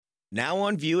Now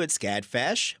on view at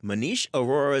SCADFASH, Manish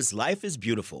Arora's Life is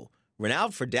Beautiful.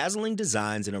 Renowned for dazzling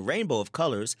designs in a rainbow of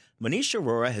colors, Manish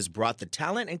Arora has brought the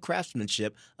talent and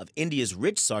craftsmanship of India's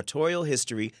rich sartorial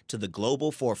history to the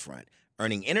global forefront,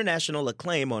 earning international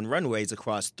acclaim on runways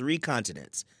across 3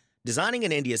 continents. Designing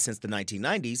in India since the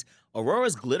 1990s,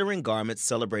 Aurora's glittering garments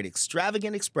celebrate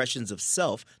extravagant expressions of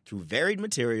self through varied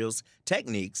materials,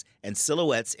 techniques, and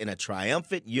silhouettes in a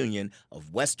triumphant union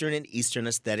of Western and Eastern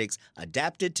aesthetics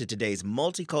adapted to today's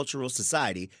multicultural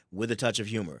society with a touch of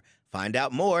humor. Find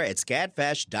out more at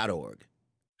scadfash.org.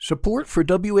 Support for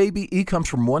WABE comes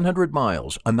from 100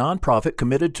 Miles, a nonprofit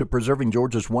committed to preserving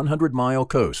Georgia's 100-mile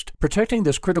coast. Protecting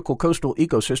this critical coastal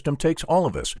ecosystem takes all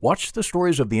of us. Watch the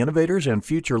stories of the innovators and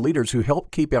future leaders who help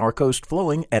keep our coast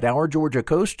flowing at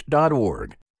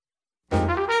ourgeorgiacoast.org.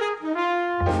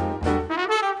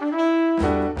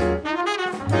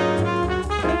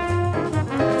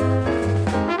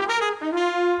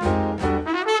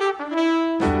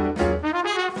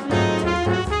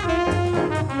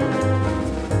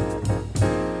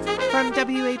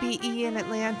 WABE in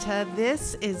Atlanta,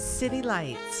 this is City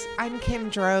Lights. I'm Kim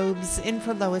Drobes, in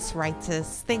for Lois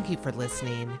Reitzes. Thank you for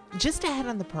listening. Just ahead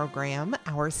on the program,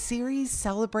 our series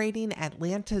celebrating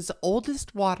Atlanta's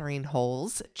oldest watering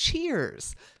holes,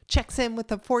 Cheers, checks in with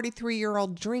the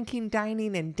 43-year-old drinking,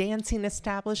 dining, and dancing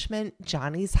establishment,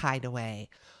 Johnny's Hideaway.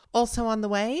 Also on the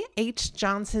way, H.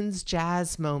 Johnson's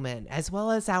Jazz Moment, as well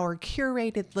as our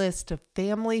curated list of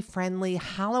family-friendly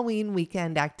Halloween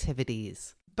weekend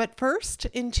activities. But first,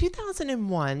 in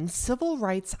 2001, civil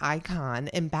rights icon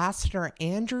Ambassador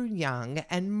Andrew Young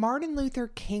and Martin Luther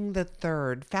King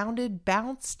III founded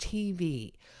Bounce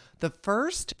TV, the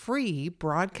first free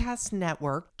broadcast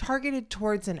network targeted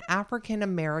towards an African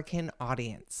American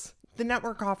audience. The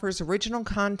network offers original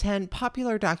content,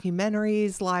 popular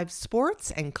documentaries, live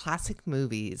sports, and classic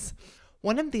movies.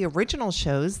 One of the original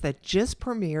shows that just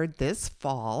premiered this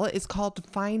fall is called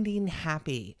Finding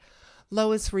Happy.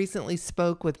 Lois recently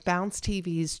spoke with Bounce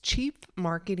TV's Chief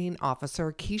Marketing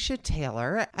Officer, Keisha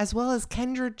Taylor, as well as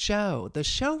Kendra Joe, the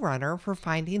showrunner for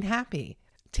Finding Happy.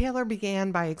 Taylor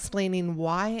began by explaining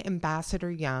why Ambassador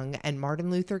Young and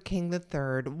Martin Luther King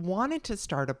III wanted to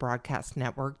start a broadcast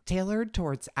network tailored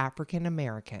towards African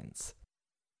Americans.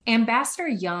 Ambassador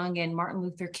Young and Martin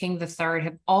Luther King III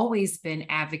have always been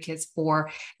advocates for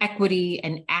equity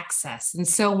and access. And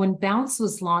so when Bounce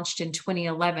was launched in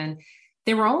 2011,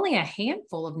 there were only a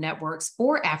handful of networks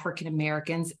for African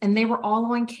Americans, and they were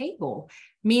all on cable,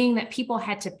 meaning that people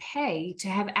had to pay to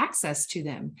have access to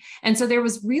them. And so there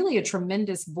was really a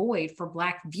tremendous void for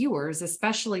Black viewers,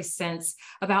 especially since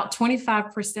about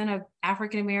 25% of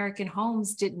African American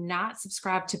homes did not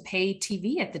subscribe to paid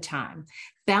TV at the time.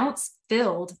 Bounce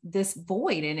filled this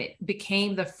void, and it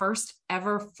became the first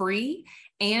ever free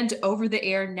and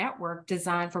over-the-air network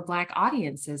designed for Black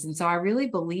audiences. And so I really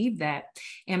believe that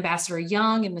Ambassador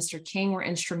Young and Mr. King were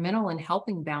instrumental in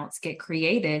helping Bounce get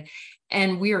created.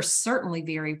 And we are certainly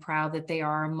very proud that they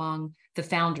are among the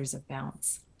founders of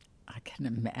Bounce. I can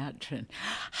imagine.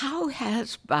 How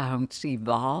has Bounce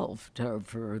evolved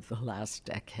over the last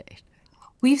decade?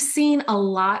 We've seen a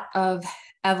lot of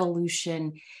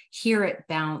evolution here at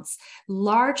Bounce,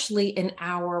 largely in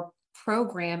our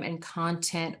program and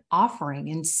content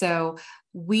offering. And so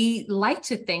we like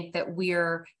to think that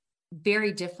we're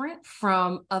very different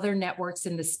from other networks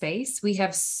in the space. We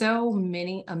have so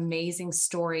many amazing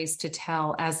stories to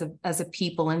tell as a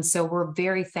people. And so we're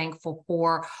very thankful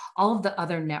for all of the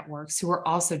other networks who are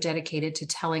also dedicated to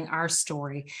telling our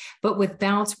story. But with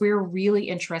Bounce, we're really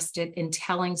interested in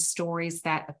telling stories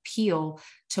that appeal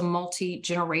to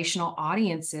multi-generational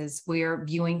audiences where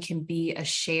viewing can be a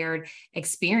shared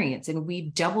experience. And we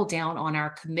double down on our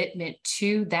commitment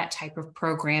to that type of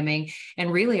programming and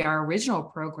really our original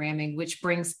programming, which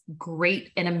brings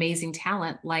great and amazing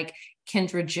talent like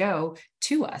Kendra Joe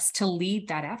to us to lead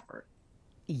that effort.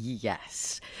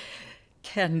 Yes.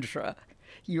 Kendra,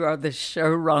 you are the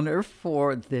showrunner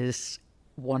for this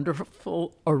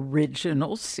wonderful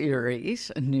original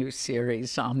series, a new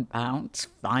series on Bounce,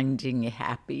 Finding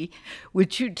Happy.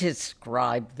 Would you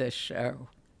describe the show?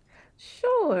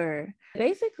 Sure.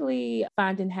 Basically,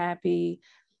 Finding Happy,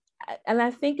 and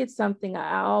I think it's something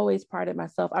I always prided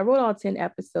myself. I wrote all 10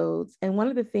 episodes, and one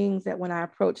of the things that when I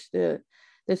approached the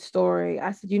story,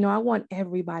 I said, I want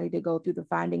everybody to go through the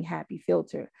Finding Happy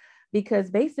filter, because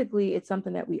basically it's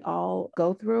something that we all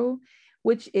go through,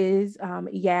 which is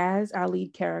Yaz, our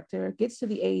lead character, gets to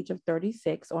the age of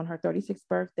 36 on her 36th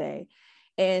birthday.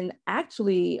 And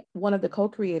actually, one of the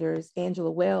co-creators,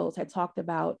 Angela Wells, had talked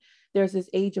about there's this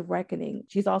age of reckoning.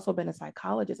 She's also been a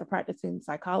psychologist, a practicing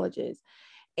psychologist.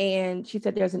 And she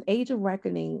said there's an age of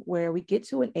reckoning where we get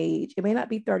to an age, it may not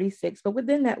be 36, but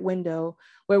within that window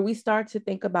where we start to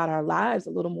think about our lives a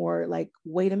little more like,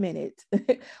 wait a minute.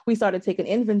 We start to take an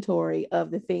inventory of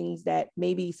the things that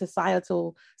maybe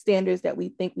societal standards that we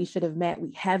think we should have met,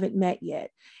 we haven't met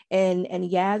yet. And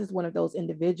Yaz is one of those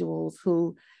individuals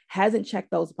who hasn't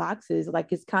checked those boxes.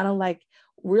 Like, it's kind of like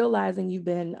realizing you've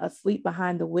been asleep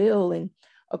behind the wheel, and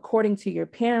according to your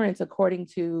parents, according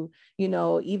to,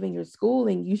 even your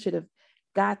schooling, you should have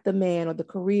got the man or the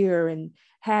career and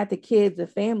had the kids, the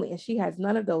family. And she has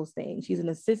none of those things. She's an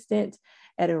assistant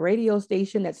at a radio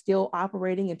station that's still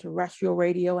operating in terrestrial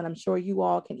radio. And I'm sure you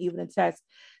all can even attest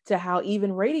to how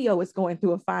even radio is going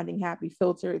through a Finding Happy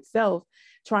filter itself,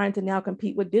 trying to now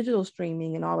compete with digital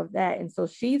streaming and all of that. And so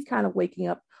she's kind of waking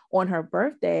up on her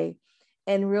birthday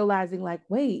and realizing like,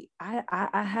 wait, I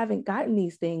haven't gotten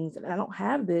these things and I don't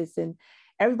have this. And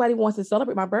everybody wants to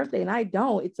celebrate my birthday and I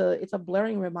don't. It's a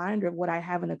blurring reminder of what I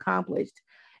haven't accomplished.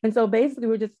 And so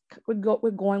basically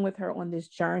we're going with her on this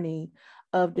journey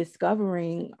of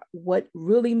discovering what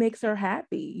really makes her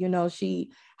happy.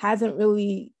 She hasn't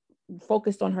really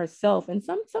focused on herself. And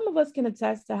some of us can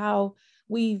attest to how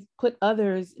we've put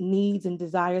others' needs and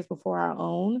desires before our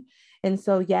own. And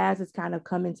so Yaz has kind of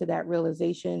come into that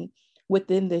realization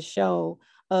within this show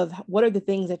of what are the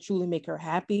things that truly make her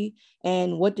happy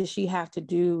and what does she have to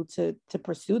do to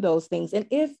pursue those things. And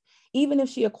even if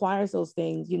she acquires those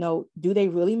things, do they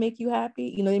really make you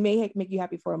happy? They may make you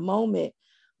happy for a moment,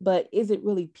 but is it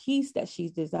really peace that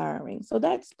she's desiring? So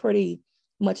that's pretty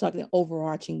much like an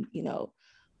overarching,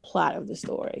 plot of the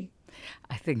story.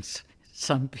 I think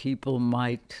some people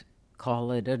might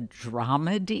call it a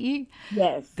dramedy.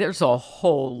 Yes. There's a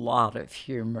whole lot of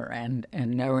humor, and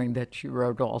knowing that you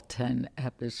wrote all 10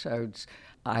 episodes,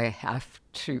 I have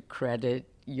to credit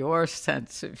your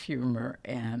sense of humor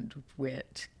and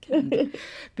wit,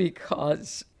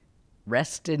 because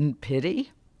rest in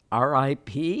pity,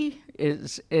 R.I.P.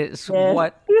 is yes.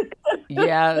 What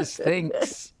Yaz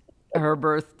thinks her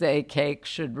birthday cake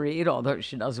should read, although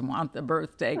she doesn't want the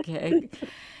birthday cake.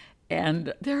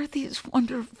 And there are these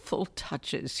wonderful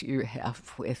touches you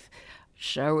have with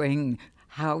showing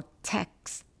how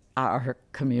texts are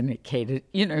communicated,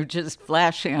 just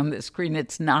flashing on the screen.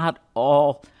 It's not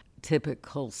all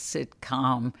typical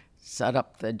sitcom, set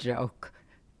up the joke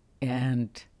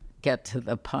and get to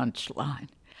the punchline.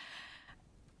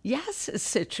 Yaz's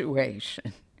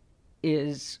situation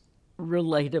is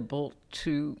relatable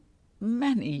to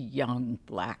many young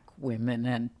Black women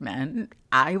and men.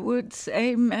 I would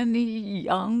say many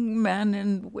young men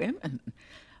and women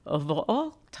of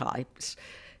all types.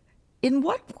 In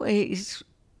what ways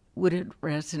would it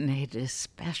resonate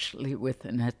especially with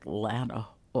an Atlanta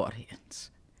audience?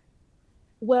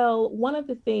 Well, one of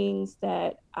the things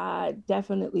that I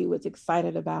definitely was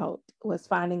excited about was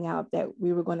finding out that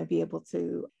we were going to be able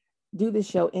to do the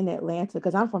show in Atlanta,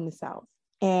 because I'm from the South.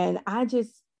 And I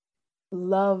just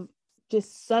love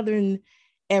just Southern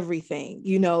everything,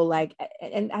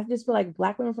 and I just feel like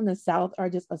Black women from the South are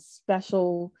just a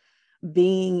special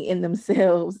being in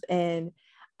themselves. And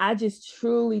I just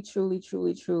truly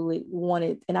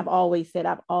wanted, and I've always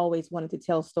wanted to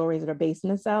tell stories that are based in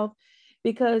the South,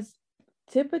 because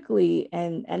typically,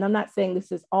 and I'm not saying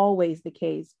this is always the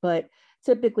case, but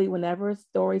typically whenever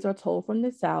stories are told from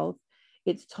the South,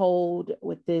 it's told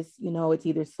with this, it's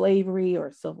either slavery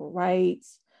or civil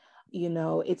rights.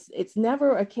 It's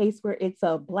never a case where it's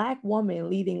a Black woman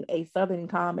leading a Southern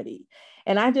comedy.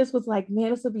 And I just was like, man,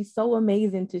 this would be so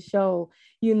amazing to show,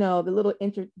 the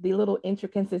little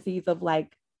intricacies of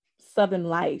like Southern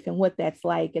life and what that's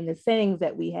like, and the sayings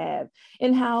that we have,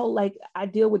 and how like I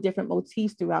deal with different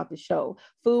motifs throughout the show.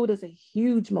 Food is a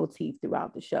huge motif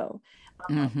throughout the show.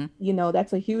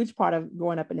 That's a huge part of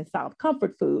growing up in the South,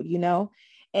 comfort food,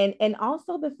 and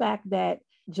also the fact that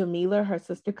Jamila, her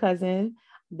sister cousin,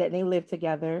 that they live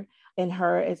together, and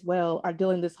her as well are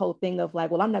doing this whole thing of like,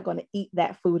 well, I'm not going to eat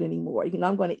that food anymore.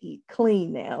 I'm going to eat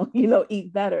clean now,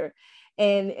 eat better.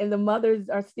 And the mothers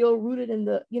are still rooted in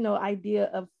the, idea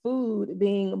of food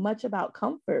being much about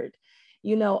comfort.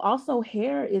 Also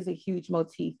hair is a huge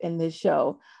motif in this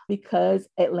show, because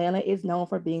Atlanta is known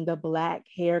for being the Black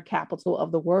hair capital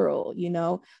of the world.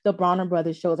 The Bronner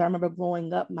Brothers shows. I remember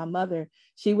growing up, my mother,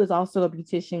 she was also a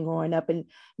beautician growing up, and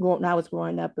when I was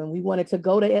growing up, and we wanted to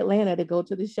go to Atlanta to go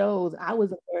to the shows. I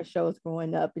was at their shows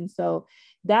growing up. And so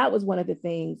that was one of the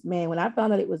things, man, when I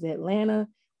found out it was Atlanta,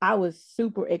 I was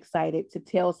super excited to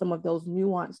tell some of those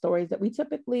nuanced stories that we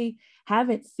typically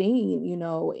haven't seen,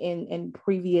 in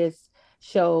previous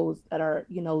shows that are,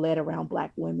 led around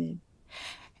Black women.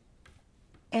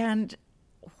 And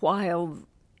while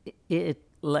it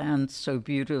lands so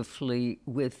beautifully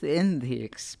within the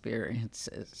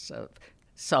experiences of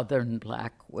Southern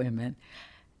Black women.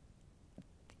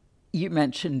 You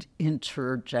mentioned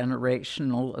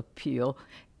intergenerational appeal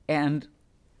and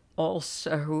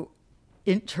also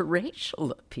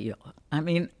interracial appeal. I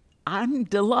mean, I'm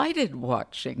delighted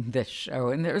watching this show,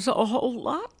 and there's a whole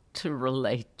lot to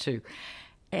relate to.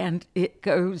 And it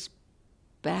goes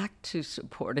back to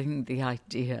supporting the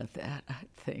idea that I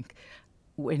think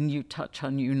when you touch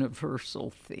on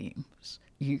universal themes,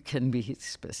 you can be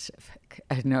specific.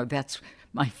 I know that's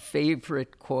my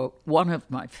favorite quote. One of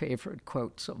my favorite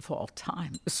quotes of all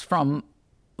time is from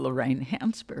Lorraine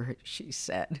Hansberry. She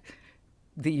said,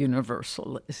 "The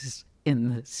universal is in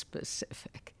the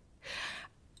specific."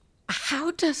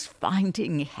 How does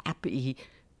Finding Happy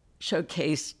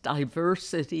showcase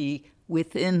diversity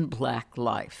within Black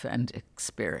life and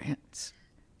experience?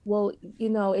 Well,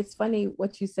 it's funny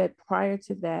what you said prior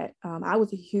to that. I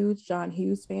was a huge John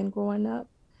Hughes fan growing up,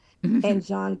 and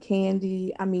John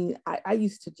Candy. I mean, I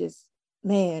used to just,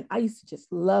 man, I used to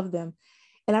just love them.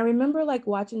 And I remember like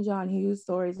watching John Hughes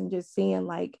stories and just seeing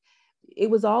like, it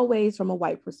was always from a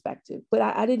white perspective, but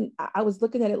I was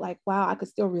looking at it like, wow, I could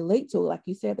still relate to it. Like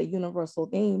you said, the universal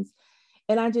themes.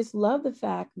 And I just love the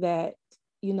fact that,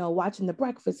 watching The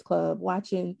Breakfast Club,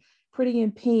 watching Pretty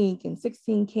in Pink and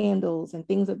 16 Candles and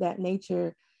things of that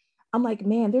nature, I'm like,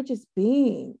 man, they're just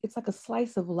being, it's like a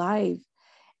slice of life.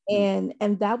 And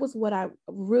that was what I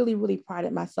really, really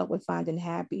prided myself with Finding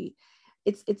Happy.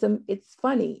 It's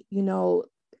funny,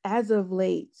 as of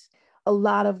late, a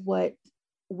lot of what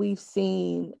we've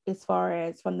seen as far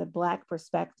as from the Black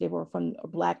perspective or from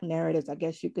Black narratives, I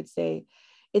guess you could say,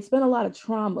 it's been a lot of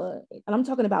trauma. And I'm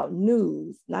talking about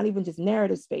news, not even just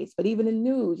narrative space, but even in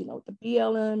news, the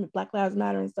BLM and Black Lives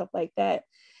Matter and stuff like that.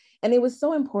 And it was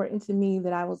so important to me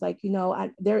that I was like,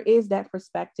 there is that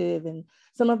perspective. And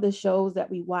some of the shows that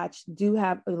we watch do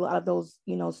have a lot of those,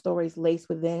 stories laced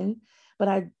within. But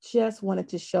I just wanted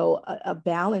to show a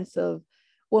balance of,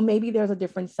 well, maybe there's a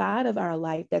different side of our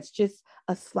life that's just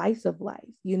a slice of life.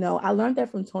 I learned that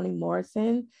from Toni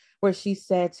Morrison, where she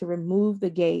said to remove the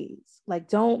gaze, like,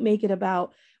 don't make it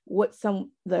about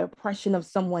the oppression of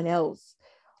someone else.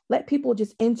 Let people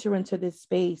just enter into this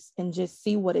space and just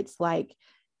see what it's like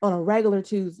on a regular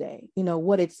Tuesday,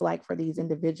 what it's like for these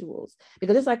individuals.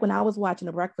 Because it's like when I was watching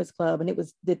The Breakfast Club and it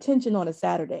was detention on a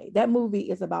Saturday, that movie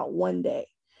is about one day,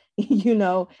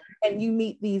 and you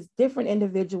meet these different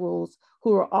individuals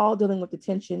who are all dealing with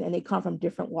detention and they come from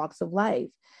different walks of life.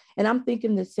 And I'm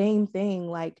thinking the same thing,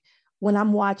 like when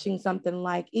I'm watching something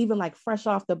like, even like Fresh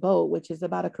Off the Boat, which is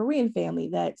about a Korean family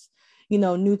that's,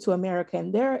 new to America,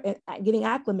 and they're getting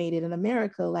acclimated in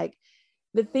America, like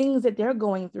the things that they're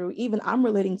going through, even I'm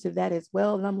relating to that as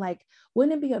well. And I'm like,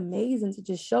 wouldn't it be amazing to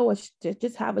just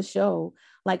just have a show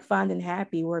like Finding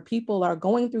Happy, where people are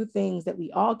going through things that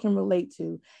we all can relate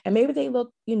to. And maybe they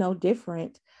look,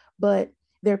 different, but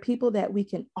they're people that we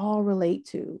can all relate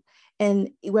to.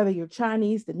 And whether you're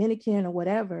Chinese, Dominican, or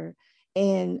whatever.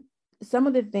 And some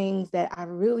of the things that I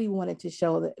really wanted to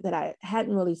show that I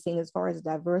hadn't really seen as far as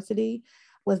diversity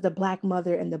was the Black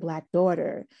mother and the Black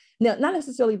daughter. Now, not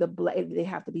necessarily they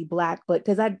have to be Black, but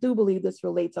because I do believe this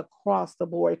relates across the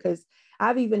board, because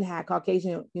I've even had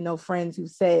Caucasian, friends who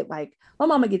said like, my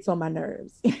mama gets on my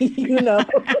nerves,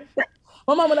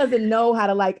 my mama doesn't know how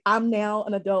to, like, I'm now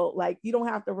an adult, like, you don't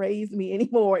have to raise me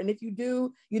anymore. And if you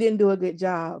do, you didn't do a good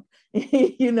job,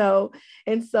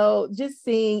 And so just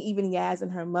seeing even Yaz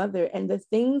and her mother and the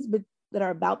things that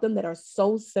are about them that are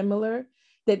so similar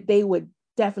that they would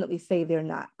definitely say they're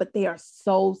not, but they are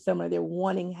so similar. They're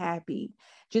wanting happy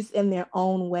just in their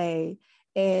own way.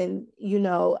 And,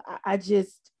 I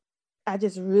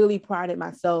just really prided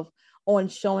myself on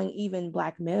showing even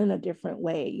Black men in a different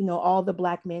way. All the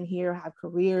Black men here have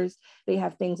careers, they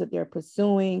have things that they're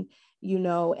pursuing,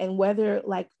 and whether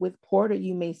like with Porter,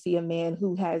 you may see a man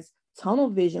who has tunnel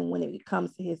vision when it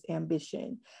comes to his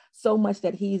ambition, so much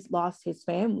that he's lost his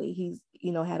family. He's,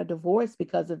 had a divorce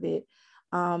because of it.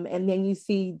 And then you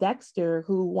see Dexter,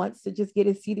 who wants to just get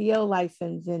his CDL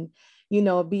license and,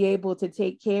 be able to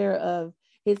take care of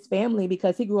his family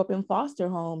because he grew up in foster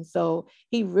homes. So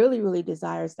he really, really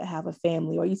desires to have a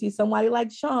family. Or you see somebody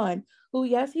like Sean, who,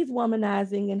 yes, he's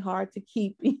womanizing and hard to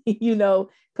keep,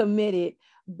 committed,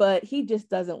 but he just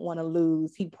doesn't want to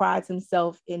lose. He prides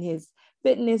himself in his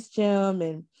fitness gym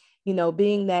and,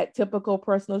 being that typical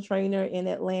personal trainer in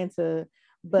Atlanta.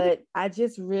 But I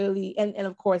just really, and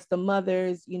of course the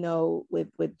mothers,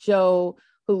 with Joe,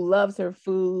 who loves her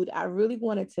food. I really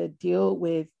wanted to deal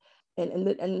with,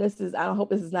 and this is, I hope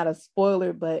this is not a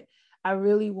spoiler, but I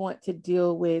really want to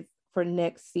deal with for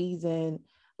next season,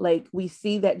 Like, we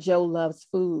see that Jo loves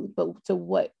food, but to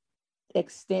what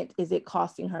extent is it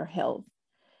costing her health?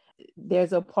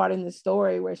 There's a part in the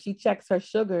story where she checks her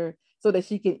sugar so that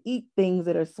she can eat things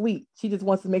that are sweet. She just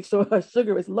wants to make sure her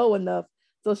sugar is low enough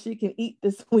so she can eat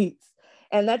the sweets.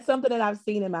 And that's something that I've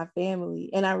seen in my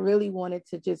family. And I really wanted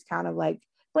to just kind of like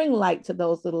bring light to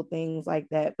those little things like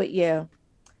that. But yeah,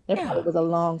 it probably was a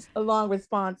long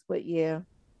response, but yeah.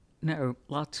 No,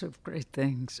 lots of great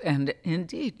things. And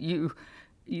indeed, you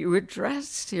address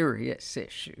serious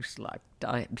issues like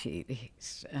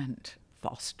diabetes and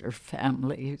foster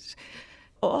families,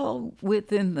 all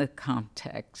within the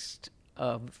context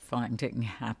of Finding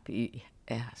Happy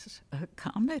as a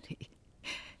comedy.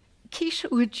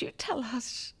 Keisha, would you tell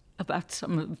us about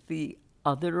some of the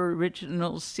other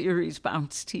original series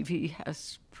Bounce TV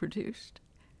has produced?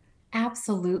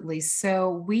 Absolutely.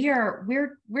 So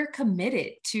we're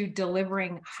committed to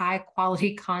delivering high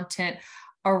quality content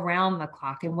around the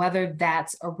clock, and whether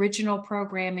that's original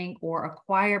programming or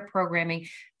acquired programming,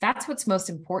 that's what's most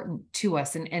important to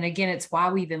us. And again, it's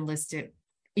why we've enlisted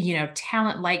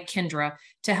talent like Kendra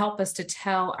to help us to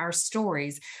tell our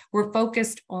stories. We're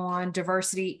focused on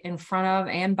diversity in front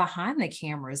of and behind the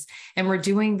cameras. And we're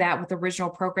doing that with original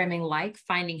programming like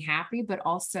Finding Happy, but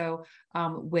also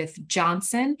with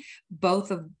Johnson,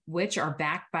 both of which are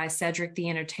backed by Cedric the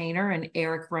Entertainer and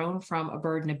Eric Rohn from A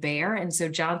Bird and a Bear. And so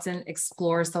Johnson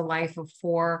explores the life of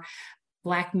 4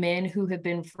 Black men who have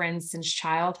been friends since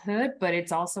childhood, but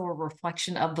it's also a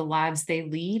reflection of the lives they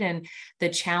lead and the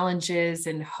challenges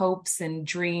and hopes and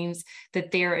dreams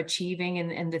that they're achieving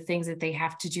and the things that they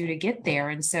have to do to get there.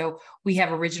 And so we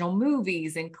have original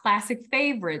movies and classic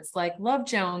favorites like Love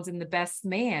Jones and The Best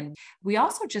Man. We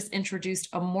also just introduced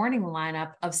a morning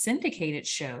lineup of syndicated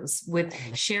shows with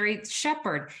Sherry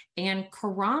Shepherd and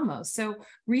Karamo. So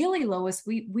really, Lois,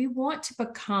 we want to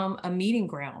become a meeting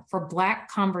ground for Black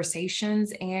conversations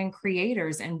and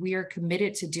creators, and we are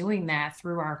committed to doing that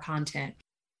through our content.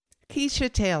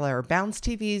 Keisha Taylor, Bounce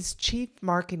TV's Chief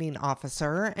Marketing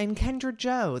Officer, and Kendra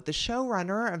Jo, the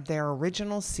showrunner of their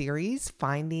original series,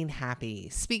 Finding Happy,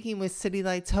 speaking with City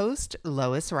Lights host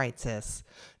Lois Reitzes.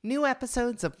 New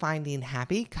episodes of Finding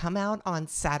Happy come out on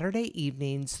Saturday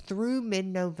evenings through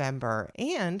mid-November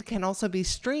and can also be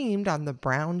streamed on the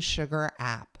Brown Sugar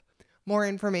app. More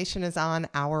information is on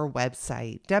our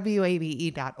website,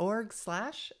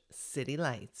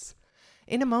 wabe.org/citylights.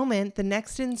 In a moment, the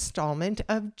next installment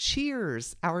of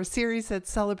Cheers, our series that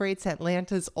celebrates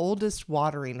Atlanta's oldest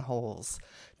watering holes.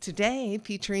 Today,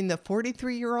 featuring the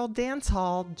 43-year-old dance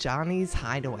hall, Johnny's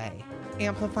Hideaway.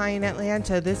 Amplifying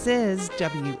Atlanta, this is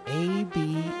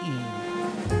WABE.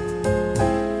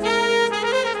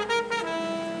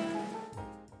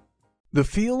 The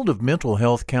field of mental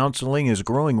health counseling is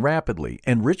growing rapidly,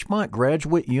 and Richmont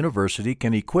Graduate University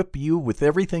can equip you with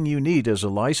everything you need as a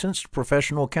licensed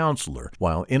professional counselor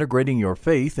while integrating your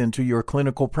faith into your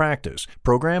clinical practice.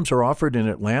 Programs are offered in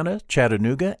Atlanta,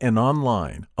 Chattanooga, and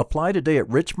online. Apply today at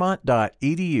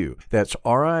richmont.edu. That's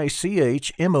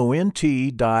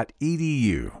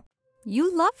RICHMONT.edu.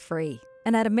 You love free,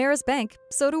 and at Ameris Bank,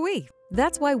 so do we.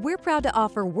 That's why we're proud to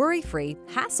offer worry-free,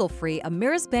 hassle-free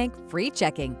Ameris Bank free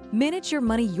checking. Manage your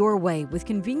money your way with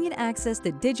convenient access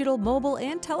to digital, mobile,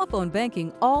 and telephone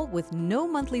banking, all with no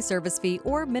monthly service fee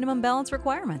or minimum balance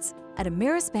requirements. At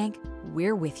Ameris Bank,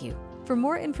 we're with you. For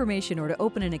more information or to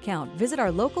open an account, visit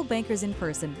our local bankers in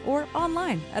person or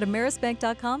online at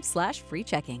amerisbank.com/free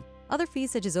checking. Other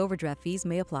fees such as overdraft fees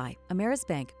may apply. Ameris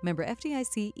Bank, member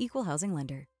FDIC, equal housing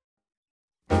lender.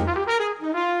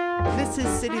 This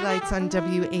is City Lights on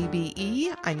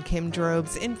WABE. I'm Kim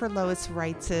Drobes, in for Lois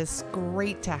Reitzes.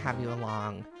 Great to have you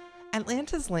along.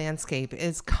 Atlanta's landscape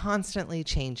is constantly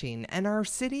changing, and our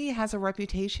city has a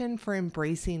reputation for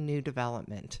embracing new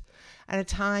development. At a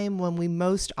time when we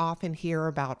most often hear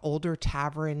about older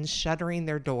taverns shuttering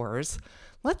their doors,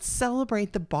 let's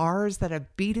celebrate the bars that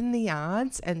have beaten the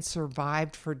odds and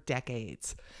survived for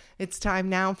decades. It's time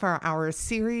now for our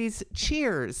series,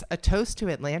 Cheers, a toast to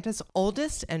Atlanta's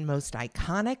oldest and most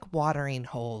iconic watering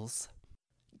holes.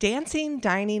 Dancing,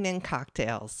 dining, and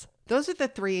cocktails. Those are the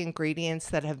 3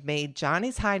 ingredients that have made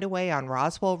Johnny's Hideaway on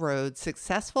Roswell Road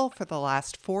successful for the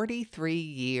last 43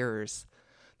 years.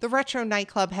 The Retro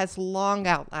nightclub has long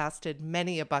outlasted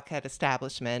many a Buckhead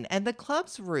establishment, and the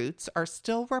club's roots are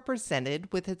still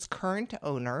represented with its current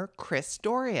owner, Chris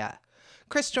Doria.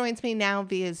 Chris joins me now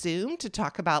via Zoom to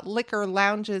talk about liquor,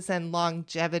 lounges, and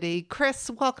longevity. Chris,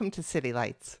 welcome to City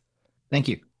Lights. Thank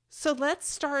you. So let's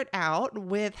start out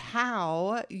with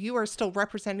how you are still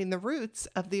representing the roots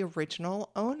of the original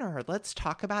owner. Let's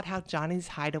talk about how Johnny's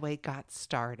Hideaway got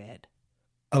started.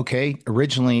 Okay,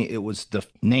 originally it was the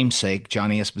namesake,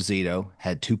 Johnny Esposito,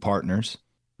 had two partners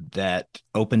that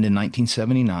opened in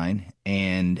 1979,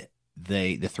 and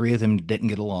the three of them didn't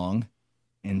get along.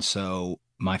 And so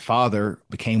my father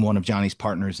became one of Johnny's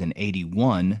partners in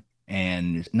 81,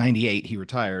 and 98 he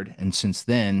retired. And since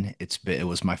then it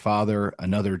was my father,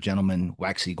 another gentleman,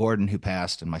 Waxy Gordon, who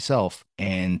passed, and myself.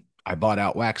 And I bought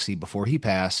out Waxy before he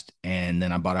passed, and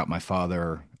then I bought out my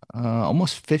father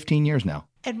almost 15 years now.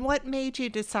 And what made you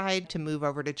decide to move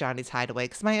over to Johnny's Hideaway?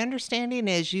 Because my understanding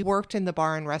is you worked in the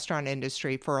bar and restaurant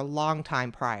industry for a long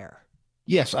time prior.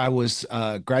 Yes, I was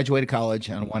graduated college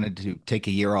and I wanted to take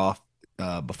a year off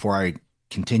before I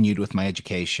continued with my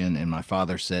education. And my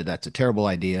father said, that's a terrible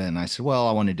idea. And I said, well,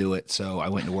 I want to do it. So I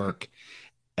went to work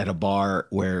at a bar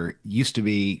where used to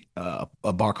be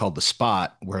a bar called The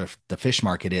Spot, where the fish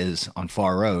market is on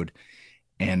Far Road.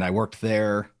 And I worked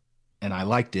there and I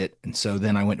liked it. And so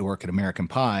then I went to work at American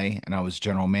Pie and I was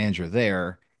general manager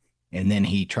there. And then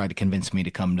he tried to convince me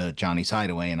to come to Johnny's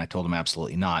Hideaway, and I told him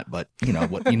absolutely not. But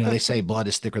they say blood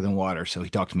is thicker than water, so he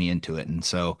talked me into it. And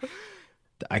so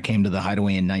I came to the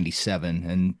Hideaway in 97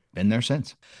 and been there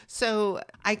since. So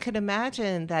I could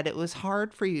imagine that it was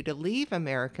hard for you to leave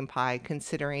American Pie,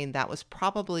 considering that was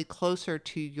probably closer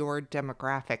to your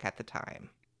demographic at the time.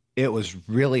 It was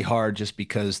really hard just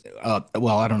because, I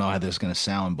don't know how this is going to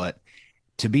sound, but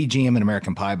to be GM in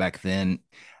American Pie back then,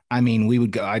 I mean,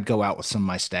 I'd go out with some of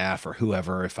my staff or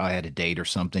whoever, if I had a date or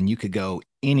something. You could go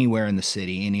anywhere in the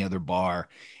city, any other bar.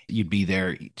 You'd be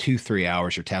there 2-3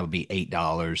 hours. Your tab would be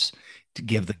 $8 to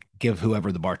give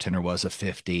whoever the bartender was a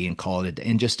 50 and call it.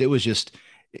 And it was just,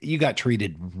 you got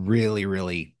treated really,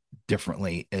 really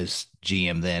differently as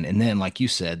GM then. And then, like you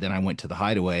said, then I went to the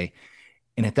Hideaway.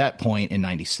 And at that point in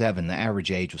 97, the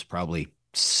average age was probably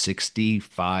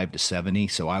 65 to 70.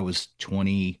 So I was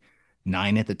 29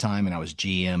 at the time, and I was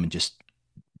GM, and just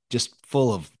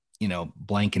full of,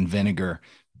 blank and vinegar,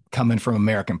 coming from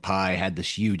American Pie, had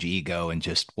this huge ego, and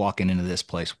just walking into this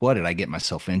place. What did I get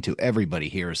myself into? Everybody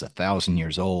here is 1,000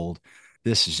 years old.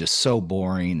 This is just so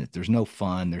boring that there's no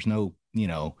fun. There's no,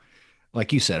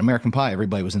 like you said, American Pie,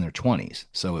 everybody was in their 20s.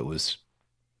 So it was,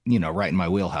 right in my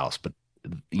wheelhouse. But,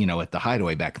 at the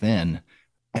Hideaway back then,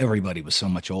 everybody was so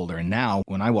much older. And now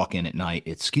when I walk in at night,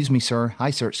 it's, excuse me, sir. Hi,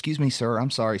 sir. Excuse me, sir.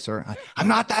 I'm sorry, sir. I'm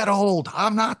not that old.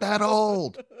 I'm not that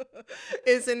old.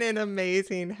 Isn't it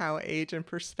amazing how age and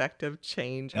perspective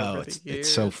change over the years?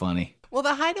 It's so funny. Well,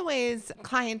 the Hideaway's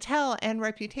clientele and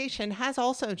reputation has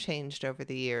also changed over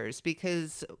the years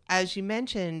because, as you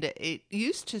mentioned, it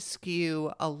used to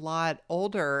skew a lot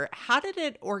older. How did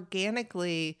it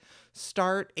organically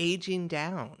start aging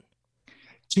down?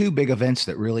 Two big events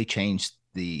that really changed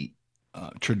the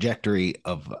trajectory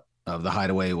of the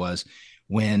Hideaway was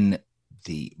when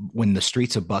the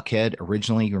streets of Buckhead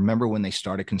originally, you remember when they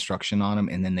started construction on them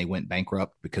and then they went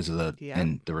bankrupt because of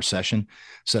the recession.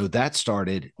 So that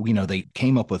started, they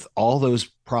came up with all those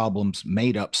problems,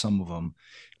 made up some of them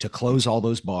to close all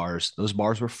those bars. Those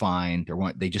bars were fine.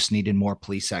 They just needed more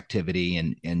police activity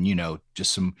and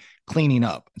just some cleaning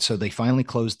up. So they finally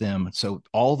closed them. So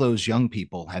all those young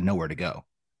people had nowhere to go.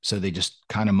 So they just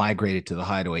kind of migrated to the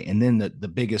Hideaway. And then the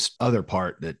biggest other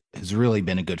part that has really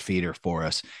been a good feeder for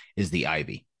us is the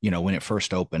Ivy. When it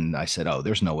first opened, I said, oh,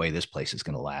 there's no way this place is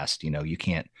going to last. You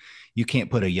can't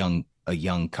put a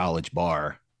young college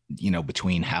bar,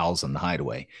 between Hal's and the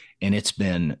Hideaway. And it's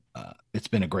been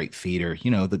a great feeder.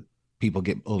 The people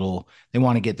get they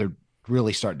want to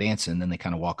really start dancing. Then they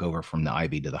kind of walk over from the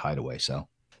Ivy to the Hideaway. So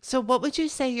what would you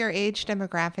say your age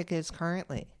demographic is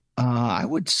currently? I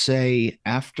would say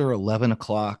after 11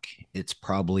 o'clock, it's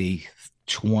probably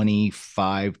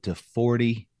 25 to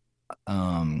 40.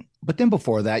 But then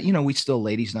before that,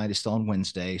 ladies' night is still on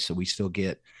Wednesday. So we still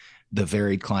get the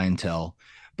varied clientele.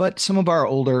 But some of our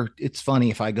older, it's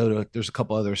funny, if I go to, there's a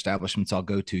couple other establishments I'll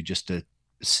go to just to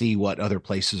see what other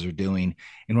places are doing.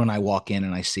 And when I walk in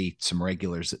and I see some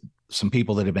regulars, some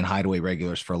people that have been Hideaway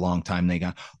regulars for a long time, they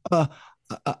go,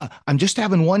 I'm just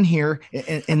having one here,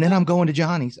 and then I'm going to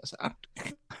Johnny's. I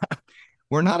said,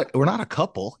 we're not a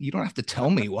couple. You don't have to tell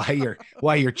me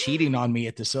why you're cheating on me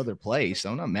at this other place.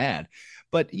 I'm not mad,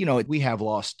 but we have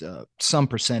lost some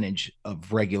percentage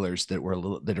of regulars that are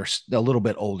a little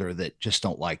bit older that just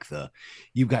don't like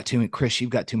you've got too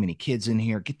many kids in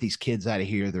here. Get these kids out of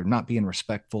here. They're not being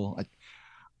respectful.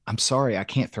 I'm sorry, I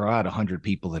can't throw out 100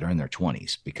 people that are in their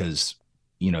 20s because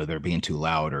they're being too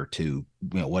loud or too,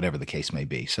 whatever the case may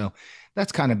be. So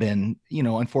that's kind of been,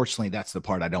 unfortunately, that's the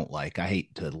part I don't like. I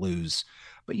hate to lose,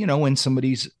 but when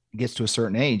somebody gets to a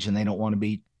certain age and they don't want to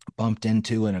be bumped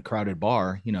into in a crowded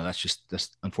bar, that's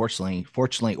just unfortunately,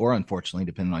 fortunately or unfortunately,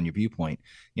 depending on your viewpoint,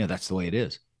 that's the way it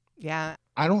is. Yeah.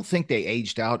 I don't think they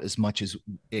aged out as much as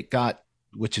it got,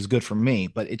 which is good for me,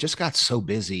 but it just got so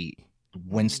busy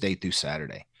Wednesday through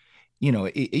Saturday.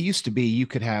 It used to be you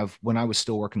could have, when I was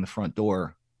still working the front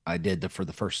door, I did for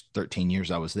the first 13 years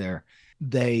I was there,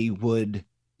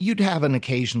 you'd have an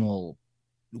occasional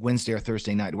Wednesday or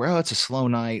Thursday night where, it's a slow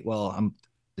night. Well,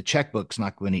 the checkbook's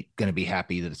not going to be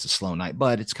happy that it's a slow night,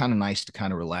 but it's kind of nice to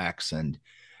kind of relax and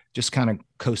just kind of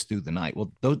coast through the night.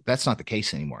 Well, that's not the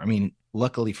case anymore. I mean,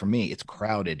 luckily for me, it's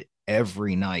crowded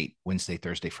every night, Wednesday,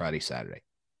 Thursday, Friday, Saturday.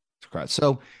 It's crowded.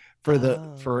 So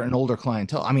for an older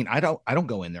clientele, I mean, I don't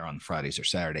go in there on Fridays or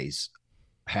Saturdays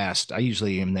past. I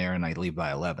usually am there and I leave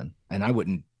by 11, and I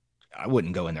wouldn't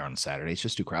go in there on Saturday. It's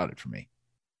just too crowded for me,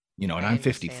 and I'm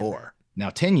 54. That. Now,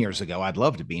 10 years ago, I'd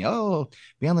love to be on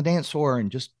the dance floor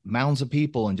and just mounds of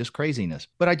people and just craziness.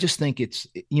 But I just think it's,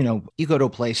 you go to a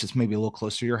place that's maybe a little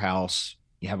closer to your house,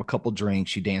 you have a couple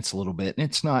drinks, you dance a little bit, and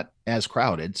it's not as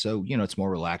crowded. So, it's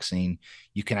more relaxing.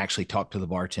 You can actually talk to the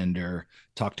bartender,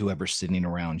 talk to whoever's sitting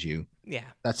around you. Yeah.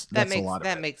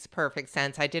 That makes perfect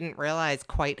sense. I didn't realize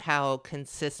quite how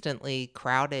consistently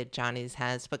crowded Johnny's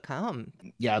has become.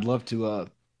 Yeah, I'd love to,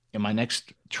 and my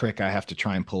next trick I have to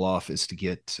try and pull off is to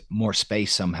get more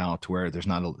space somehow to where there's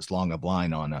not as long a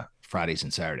line on Fridays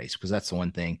and Saturdays, because that's the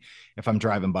one thing. If I'm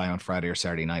driving by on Friday or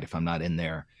Saturday night, if I'm not in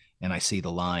there and I see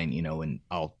the line, and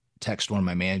I'll text one of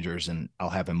my managers and I'll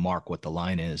have him mark what the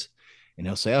line is. And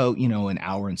he'll say, an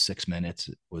hour and 6 minutes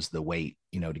was the wait,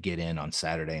 to get in on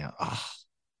Saturday.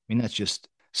 That's just,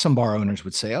 some bar owners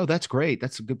would say, that's great.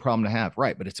 That's a good problem to have.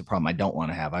 Right. But it's a problem I don't want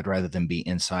to have. I'd rather than be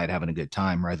inside having a good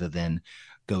time rather than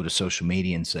go to social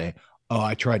media and say,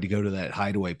 I tried to go to that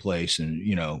hideaway place and,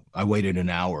 I waited an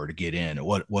hour to get in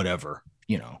or whatever,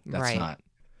 that's right. Not,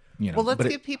 well, let's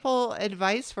give people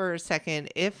advice for a second.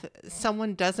 If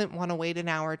someone doesn't want to wait an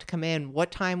hour to come in,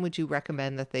 what time would you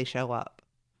recommend that they show up?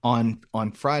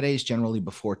 On Fridays, generally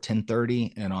before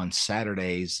 10:30, and on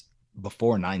Saturdays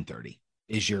before 9:30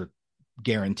 is your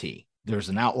guarantee. There's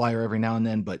an outlier every now and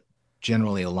then, but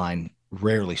generally a line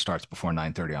rarely starts before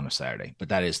 9:30 on a Saturday, but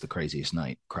that is the craziest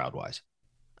night crowd-wise.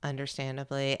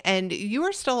 Understandably. And you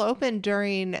are still open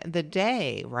during the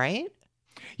day, right?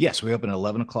 Yes, we open at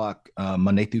 11 o'clock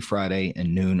Monday through Friday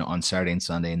and noon on Saturday and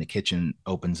Sunday, and the kitchen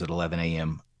opens at 11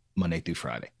 a.m. Monday through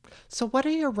Friday. So what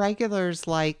are your regulars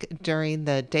like during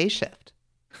the day shift?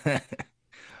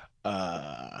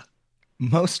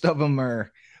 Most of them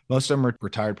are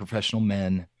retired professional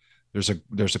men. There's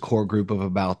a core group of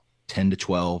about 10 to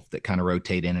 12 that kind of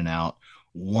rotate in and out.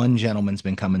 One gentleman's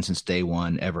been coming since day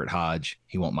one, Everett Hodge.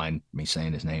 He won't mind me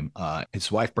saying his name. His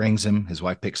wife brings him, his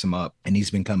wife picks him up, and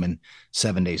he's been coming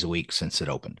 7 days a week since it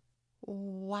opened.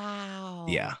 Wow.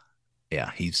 Yeah.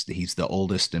 Yeah. He's the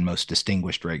oldest and most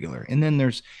distinguished regular. And then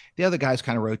there's the other guys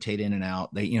kind of rotate in and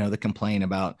out. They complain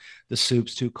about the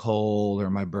soup's too cold or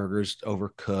my burger's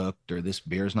overcooked or this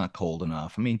beer's not cold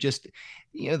enough. I mean, just,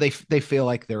 they feel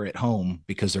like they're at home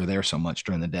because they're there so much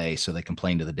during the day. So they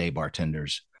complain to the day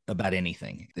bartenders about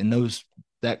anything. And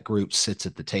that group sits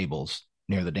at the tables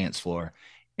near the dance floor.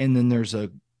 And then there's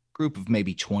a group of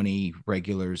maybe 20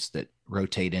 regulars that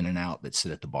rotate in and out that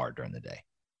sit at the bar during the day.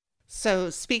 So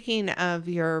speaking of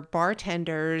your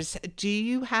bartenders, do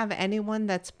you have anyone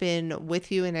that's been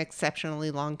with you an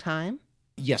exceptionally long time?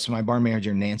 Yes. My bar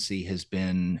manager, Nancy, has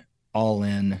been all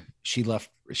in. She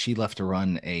left to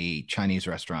run a Chinese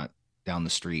restaurant down the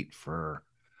street for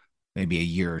maybe a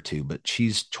year or two, but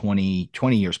she's 20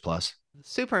 years plus.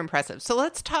 Super impressive. So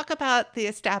let's talk about the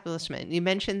establishment. You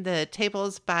mentioned the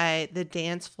tables by the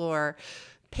dance floor.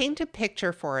 Paint a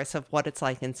picture for us of what it's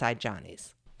like inside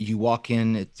Johnny's. You walk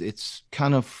in, it's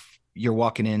kind of, you're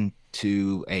walking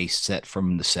into a set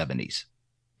from the 70s.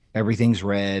 Everything's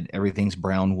red, everything's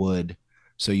brown wood.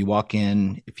 So you walk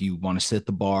in, if you want to sit at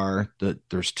the bar,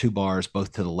 there's two bars,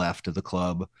 both to the left of the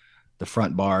club. The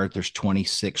front bar, there's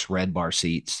 26 red bar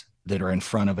seats that are in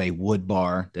front of a wood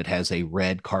bar that has a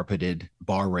red carpeted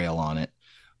bar rail on it.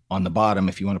 On the bottom,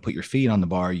 if you want to put your feet on the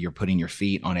bar, you're putting your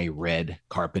feet on a red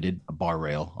carpeted bar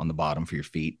rail on the bottom for your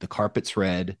feet. The carpet's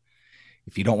red.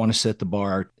 If you don't want to sit at the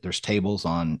bar, there's tables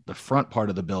on the front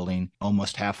part of the building.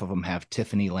 Almost half of them have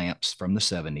Tiffany lamps from the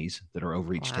 70s that are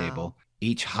over each table.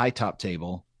 Each high top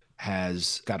table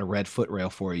has got a red foot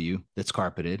rail for you that's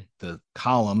carpeted. The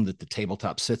column that the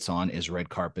tabletop sits on is red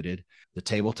carpeted. The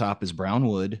tabletop is brown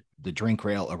wood. The drink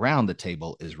rail around the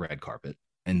table is red carpet.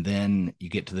 And then you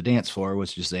get to the dance floor,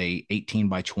 which is a 18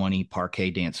 by 20 parquet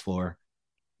dance floor.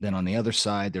 Then on the other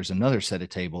side, there's another set of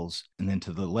tables. And then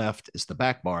to the left is the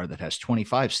back bar that has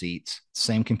 25 seats,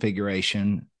 same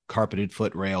configuration, carpeted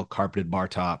foot rail, carpeted bar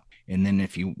top. And then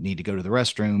if you need to go to the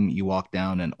restroom, you walk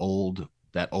down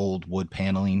that old wood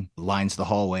paneling lines the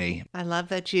hallway. I love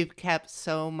that you've kept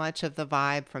so much of the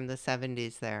vibe from the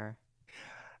 70s there.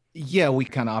 Yeah, we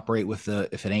kind of operate with the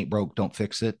if it ain't broke, don't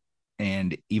fix it.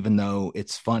 And even though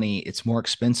it's funny, it's more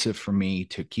expensive for me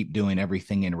to keep doing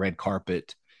everything in red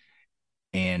carpet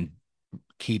and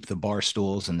keep the bar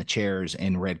stools and the chairs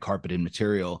in red carpeted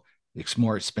material. It's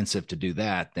more expensive to do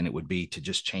that than it would be to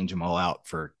just change them all out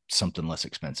for something less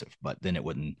expensive. But then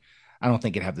I don't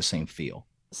think it'd have the same feel.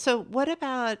 So what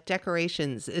about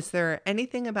decorations? Is there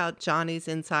anything about Johnny's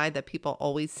inside that people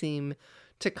always seem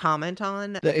to comment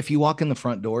on? If you walk in the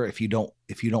front door, if you don't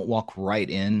walk right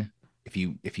in, if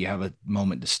you have a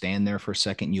moment to stand there for a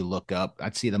second, you look up,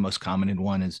 I'd see the most commented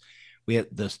one is we have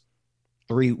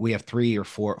 3 or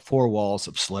 4 walls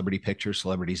of celebrity pictures,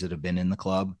 celebrities that have been in the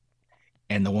club.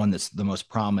 And the one that's the most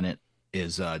prominent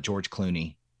is George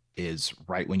Clooney is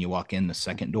right when you walk in the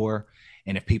second door.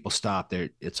 And if people stop there,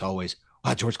 it's always,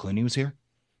 wow, George Clooney was here.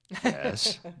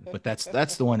 Yes. But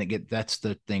that's the one that's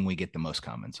the thing we get the most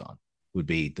comments on, would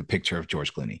be the picture of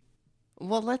George Clooney.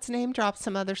 Well, let's name drop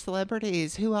some other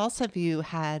celebrities. Who else have you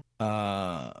had?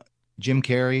 Jim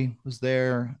Carrey was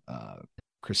there.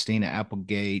 Christina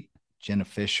Applegate, Jenna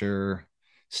Fisher,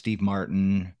 Steve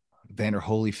Martin, Vander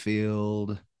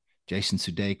Holyfield, Jason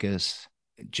Sudeikis,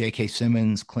 J.K.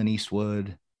 Simmons, Clint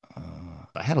Eastwood.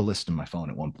 I had a list in my phone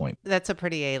at one point. That's a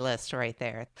pretty A-list right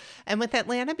there. And with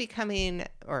Atlanta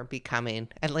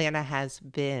Atlanta has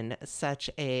been such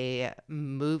a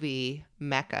movie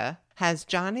mecca. Has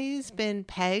Johnny's been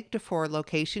pegged for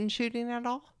location shooting at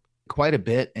all? Quite a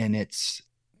bit. And it's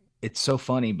so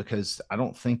funny because I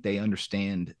don't think they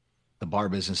understand the bar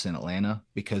business in Atlanta,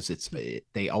 because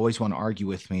they always want to argue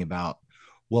with me about,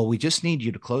 well, we just need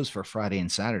you to close for Friday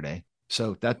and Saturday.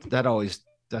 So that always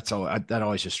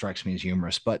just strikes me as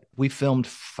humorous. But we filmed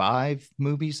 5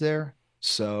 movies there.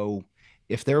 So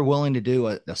if they're willing to do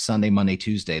a Sunday, Monday,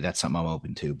 Tuesday, that's something I'm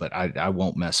open to. But I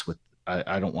won't mess with.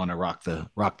 I don't want to rock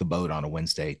the boat on a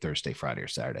Wednesday, Thursday, Friday, or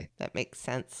Saturday. That makes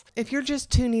sense. If you're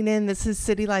just tuning in, this is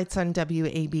City Lights on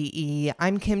WABE.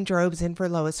 I'm Kim Drobes in for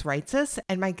Lois Reitzes,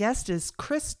 and my guest is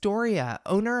Chris Doria,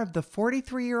 owner of the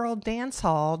 43-year-old dance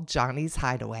hall, Johnny's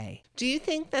Hideaway. Do you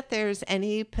think that there's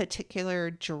any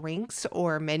particular drinks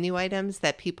or menu items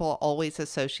that people always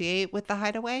associate with the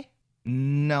Hideaway?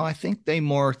 No, I think they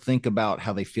more think about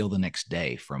how they feel the next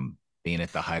day from being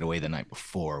at the Hideaway the night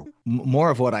before.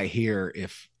 More of what I hear,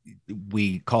 if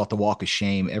we call it the Walk of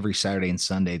Shame, every Saturday and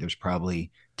Sunday, there's probably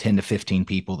 10 to 15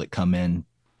 people that come in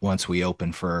once we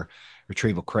open for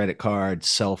retrieval credit cards,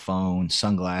 cell phone,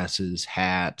 sunglasses,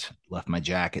 hat, left my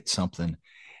jacket, something.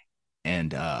 And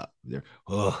they're,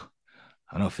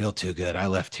 I don't feel too good. I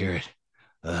left here at,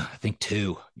 I think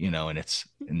 2,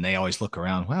 and they always look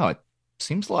around. Wow, it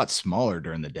seems a lot smaller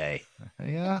during the day.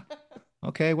 Yeah.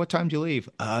 Okay, what time do you leave?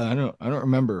 I don't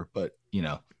remember, but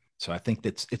so I think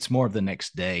it's more of the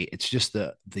next day. It's just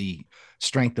the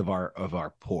strength of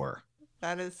our pour.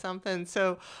 That is something.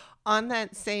 So on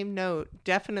that same note,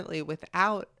 definitely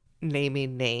without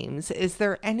naming names, is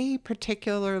there any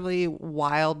particularly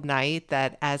wild night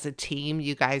that as a team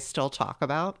you guys still talk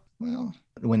about? Well,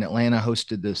 when Atlanta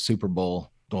hosted the Super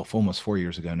Bowl, almost 4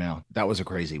 years ago now, that was a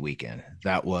crazy weekend.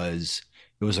 It was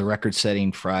a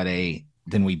record-setting Friday.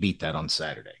 Then we beat that on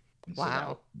Saturday.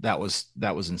 Wow. So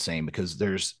that was insane, because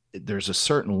there's a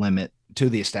certain limit to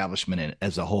the establishment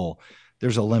as a whole.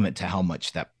 There's a limit to how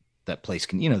much that place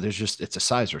can, it's a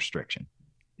size restriction,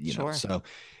 Sure. So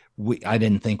I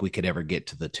didn't think we could ever get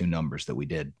to the 2 numbers that we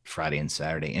did Friday and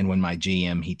Saturday. And when my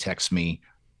GM, he texts me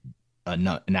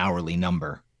an hourly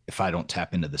number if I don't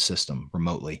tap into the system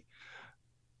remotely.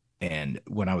 And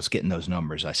when I was getting those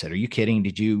numbers, I said, "Are you kidding?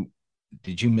 Did you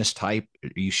mistype? Are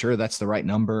you sure that's the right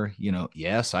number?"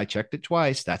 Yes, I checked it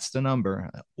twice. That's the number.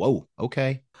 Whoa.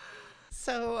 Okay.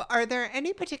 So are there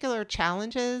any particular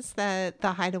challenges that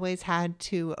the Hideaways had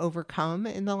to overcome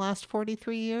in the last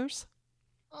 43 years?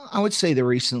 I would say that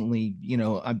recently,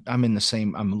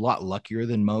 I'm a lot luckier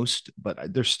than most,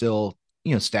 but there's still,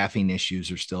 staffing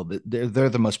issues are still, they're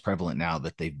the most prevalent now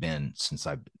that they've been since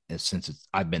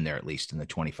I've been there, at least in the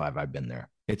 25 I've been there.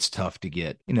 It's tough to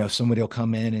get, somebody will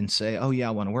come in and say, "Oh yeah,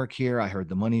 I want to work here. I heard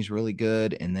the money's really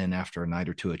good." And then after a night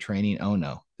or 2 of training, "Oh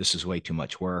no, this is way too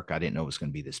much work. I didn't know it was going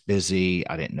to be this busy.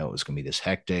 I didn't know it was going to be this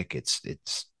hectic.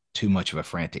 It's too much of a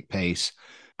frantic pace."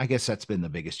 I guess that's been the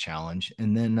biggest challenge.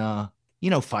 And then,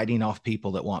 fighting off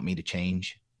people that want me to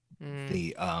change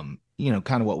the,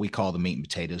 kind of what we call the meat and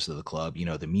potatoes of the club,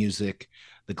 the music,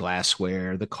 the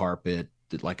glassware, the carpet,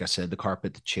 like I said, the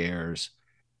carpet, the chairs.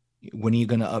 when are you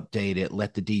going to update it?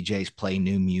 Let the DJs play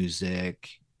new music.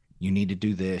 You need to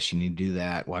do this. You need to do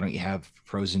that. Why don't you have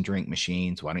frozen drink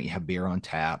machines? Why don't you have beer on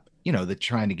tap? They're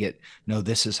trying to get, no,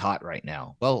 this is hot right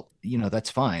now. Well, that's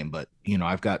fine. But,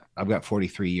 I've got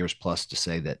 43 years plus to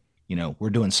say that, we're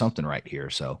doing something right here.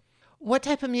 So what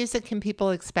type of music can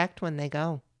people expect when they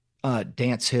go?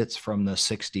 Dance hits from the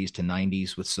 60s to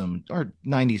 90s with some, or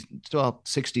 90s, well,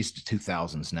 60s to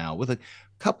 2000s now, with a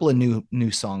couple of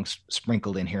new songs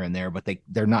sprinkled in here and there, but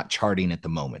they're not charting at the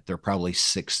moment. They're probably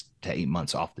 6 to 8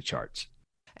 months off the charts.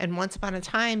 And once upon a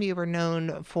time, you were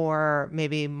known for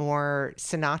maybe more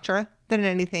Sinatra than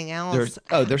anything else.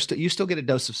 You still get a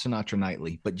dose of Sinatra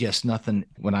nightly, but just nothing.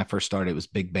 When I first started, it was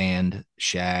big band,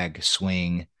 shag,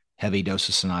 swing, heavy dose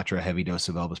of Sinatra, heavy dose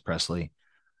of Elvis Presley.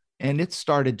 And it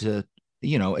started to,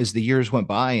 as the years went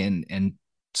by and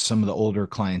some of the older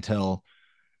clientele,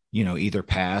 either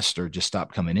passed or just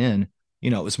stopped coming in,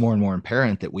 it was more and more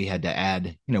apparent that we had to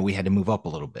add, we had to move up a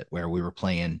little bit where we were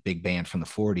playing big band from the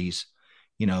 40s.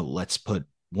 Let's put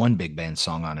one big band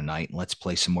song on a night and let's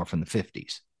play some more from the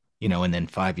 50s, and then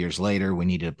 5 years later, we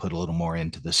needed to put a little more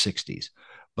into the 60s.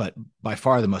 But by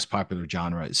far the most popular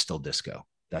genre is still disco.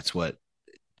 That's what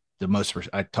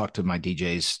I talked to my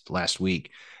DJs last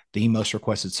week. The most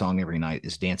requested song every night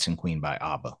is Dancing Queen by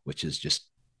ABBA, which is just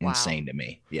insane to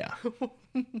me. Yeah.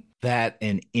 That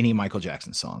and any Michael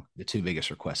Jackson song, the two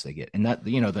biggest requests they get. And that,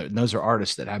 those are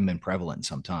artists that haven't been prevalent in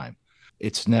some time.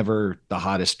 It's never the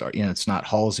hottest, it's not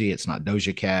Halsey, it's not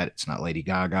Doja Cat, it's not Lady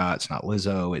Gaga, it's not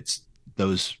Lizzo. It's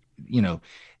those,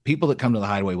 people that come to the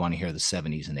Hideaway want to hear the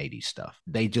 70s and 80s stuff.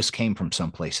 They just came from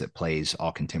someplace that plays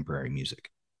all contemporary music.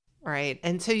 Right.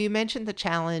 And so you mentioned the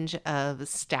challenge of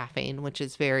staffing, which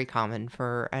is very common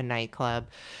for a nightclub,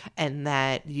 and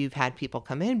that you've had people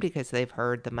come in because they've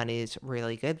heard the money is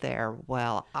really good there.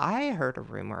 Well, I heard a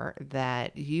rumor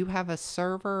that you have a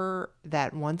server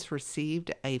that once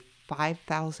received a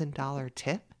 $5,000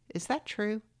 tip. Is that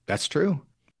true? That's true.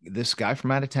 This guy from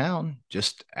out of town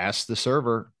just asked the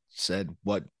server, said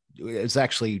it's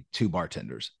actually two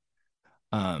bartenders.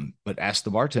 But asked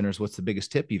the bartenders, what's the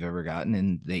biggest tip you've ever gotten?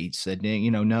 And they said,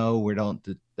 no, we're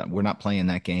not playing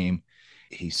that game.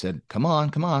 He said, come on.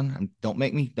 Don't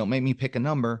make me pick a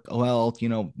number. Well,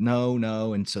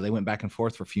 no. And so they went back and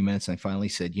forth for a few minutes. And I finally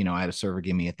said, I had a server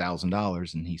give me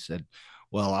 $1,000. And he said,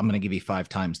 well, I'm going to give you 5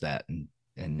 times that. And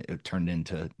it turned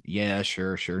into, yeah,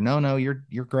 sure. No, you're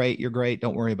great. You're great.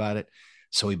 Don't worry about it.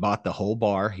 So he bought the whole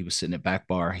bar. He was sitting at back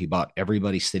bar. He bought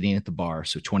everybody sitting at the bar.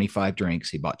 So 25 drinks.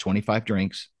 He bought 25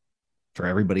 drinks for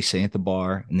everybody sitting at the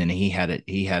bar. And then he had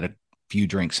a few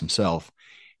drinks himself.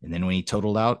 And then when he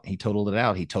totaled it out. He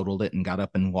totaled it and got up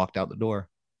and walked out the door.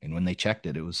 And when they checked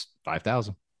it, it was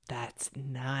 $5,000. That's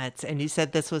nuts. And you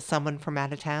said this was someone from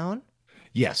out of town?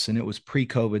 Yes. And it was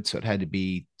pre-COVID. So it had to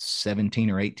be 17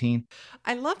 or 18.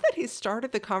 I love that he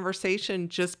started the conversation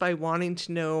just by wanting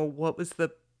to know what was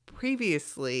the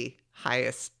previously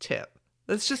highest tip.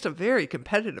 That's just a very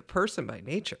competitive person by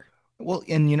nature. Well,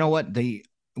 and you know what?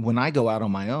 When I go out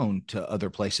on my own to other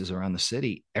places around the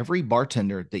city, every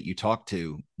bartender that you talk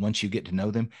to, once you get to know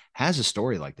them, has a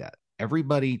story like that.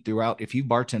 Everybody throughout, if you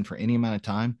bartend for any amount of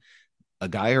time, a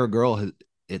guy or a girl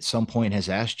at some point has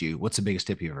asked you, what's the biggest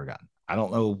tip you've ever gotten? I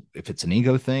don't know if it's an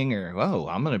ego thing or,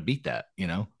 I'm going to beat that,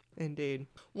 Indeed.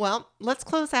 Well, let's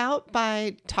close out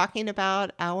by talking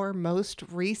about our most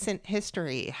recent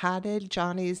history. How did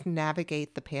Johnny's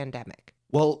navigate the pandemic?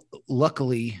 Well,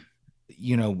 luckily,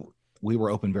 we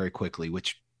were open very quickly,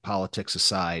 which, politics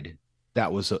aside,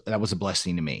 that was a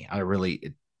blessing to me.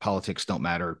 Politics don't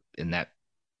matter in that,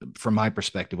 from my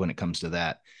perspective, when it comes to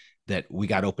that we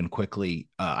got open quickly.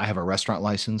 I have a restaurant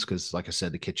license because, like I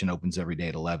said, the kitchen opens every day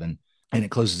at 11 and it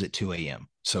closes at 2 a.m.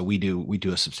 So we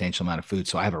do a substantial amount of food.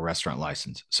 So I have a restaurant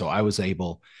license. So I was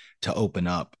able to open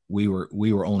up. We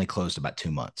were only closed about 2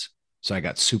 months. So I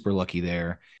got super lucky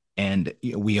there. And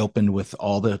we opened with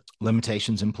all the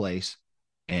limitations in place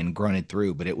and grunted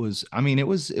through. But it was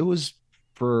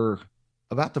for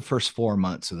about the first 4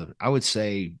 months I would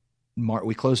say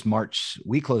we closed March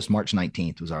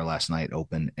 19th was our last night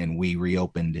open, and we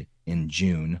reopened in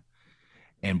June.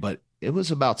 But it was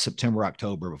about September,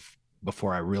 October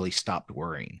before I really stopped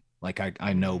worrying. Like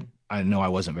I know I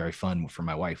wasn't very fun for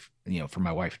my wife,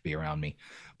 to be around me.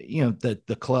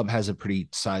 The club has a pretty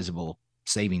sizable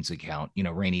savings account,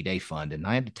 rainy day fund. And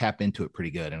I had to tap into it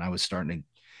pretty good. And I was starting to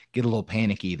get a little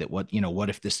panicky that what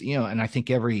if this, and I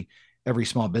think every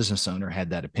small business owner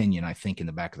had that opinion, I think, in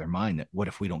the back of their mind, that what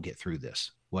if we don't get through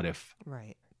this? What if,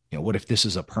 what if this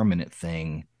is a permanent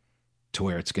thing to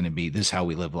where it's going to be, this is how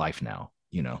we live life now,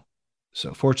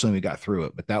 So fortunately we got through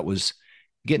it, but that was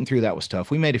getting through that was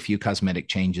tough. We made a few cosmetic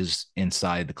changes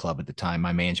inside the club at the time.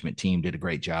 My management team did a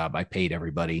great job. I paid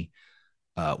everybody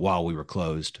while we were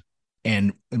closed,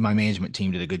 and my management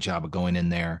team did a good job of going in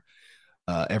there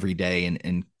every day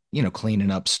and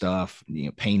cleaning up stuff,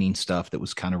 painting stuff that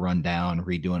was kind of run down,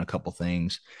 redoing a couple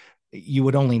things. You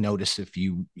would only notice if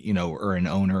you are an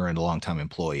owner and a longtime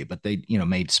employee, but they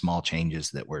made small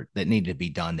changes that needed to be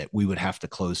done that we would have to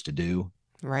close to do.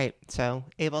 Right. So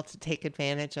able to take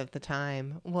advantage of the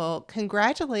time. Well,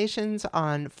 congratulations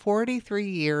on 43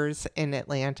 years in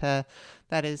Atlanta.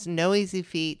 That is no easy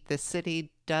feat. The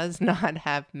city does not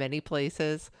have many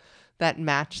places that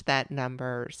match that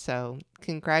number. So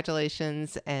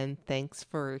congratulations, and thanks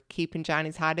for keeping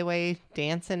Johnny's Hideaway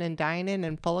dancing and dining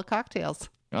and full of cocktails.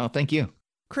 Oh, thank you.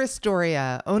 Chris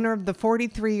Doria, owner of the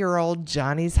 43-year-old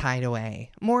Johnny's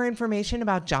Hideaway. More information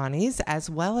about Johnny's, as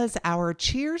well as our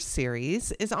Cheers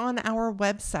series, is on our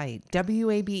website,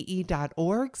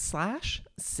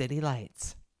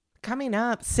 wabe.org/citylights. Coming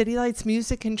up, City Lights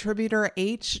music contributor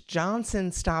H.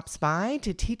 Johnson stops by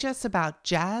to teach us about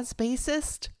jazz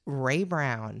bassist Ray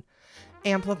Brown.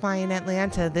 Amplifying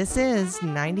Atlanta, this is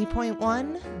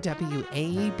 90.1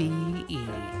 WABE.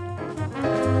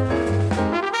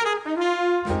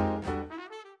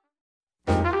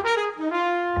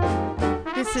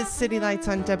 This is City Lights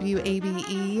on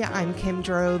WABE. I'm Kim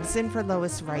Drobes, in for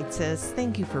Lois Reitzes.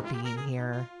 Thank you for being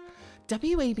here.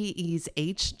 WABE's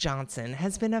H. Johnson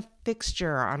has been a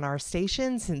fixture on our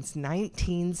station since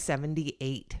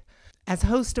 1978. As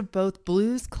host of both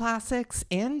blues classics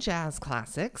and jazz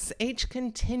classics, H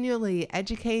continually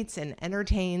educates and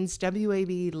entertains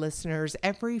WABE listeners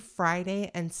every Friday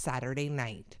and Saturday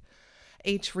night.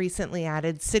 H recently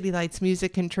added City Lights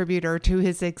music contributor to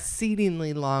his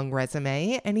exceedingly long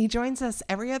resume, and he joins us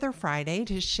every other Friday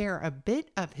to share a bit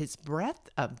of his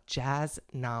breadth of jazz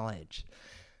knowledge.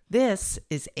 This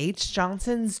is H.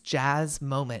 Johnson's Jazz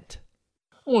Moment.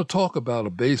 I want to talk about a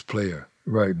bass player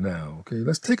right now, okay?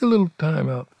 Let's take a little time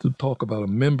out to talk about a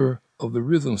member of the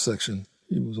rhythm section.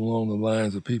 He was along the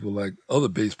lines of people like other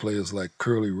bass players like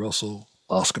Curly Russell,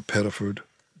 Oscar Pettiford,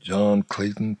 John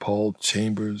Clayton, Paul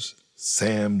Chambers,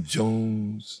 Sam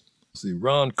Jones,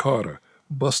 Ron Carter,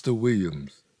 Buster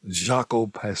Williams,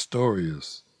 Jaco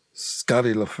Pastorius,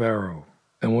 Scotty LaFaro,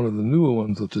 and one of the newer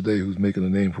ones of today who's making a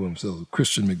name for himself,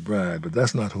 Christian McBride, but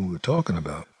that's not who we're talking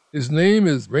about. His name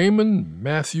is Raymond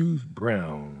Matthews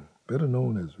Brown, better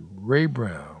known as Ray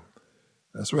Brown.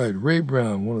 That's right, Ray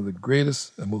Brown, one of the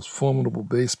greatest and most formidable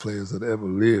bass players that ever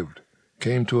lived,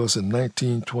 came to us in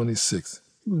 1926.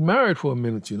 He was married for a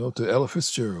minute, to Ella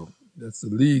Fitzgerald. That's the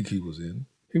league he was in.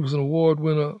 He was an award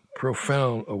winner,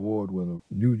 profound award winner,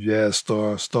 new jazz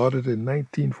star, started in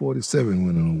 1947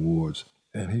 winning awards.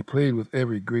 And he played with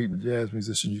every great jazz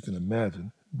musician you can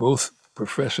imagine, both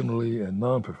professionally and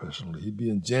non-professionally. He'd be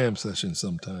in jam sessions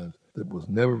sometimes that was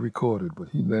never recorded, but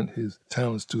he lent his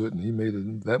talents to it and he made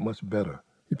it that much better.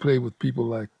 He played with people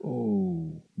like,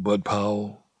 Bud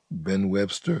Powell, Ben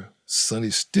Webster,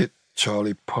 Sonny Stitt,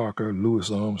 Charlie Parker, Louis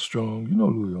Armstrong,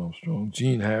 Louis Armstrong,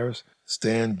 Gene Harris,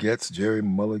 Stan Getz, Jerry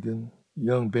Mulligan,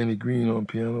 young Benny Green on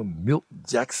piano, Milt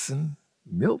Jackson,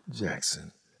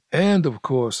 and of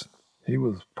course, he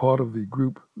was part of the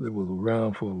group that was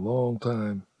around for a long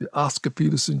time, the Oscar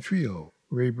Peterson Trio.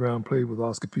 Ray Brown played with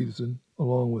Oscar Peterson,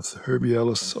 along with Herbie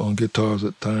Ellis on guitars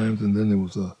at times, and then there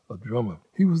was a drummer.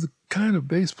 He was the kind of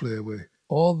bass player where,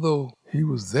 although he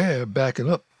was there backing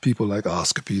up people like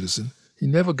Oscar Peterson, he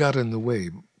never got in the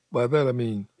way. By that I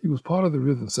mean, he was part of the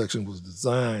rhythm section, was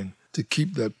designed to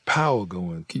keep that power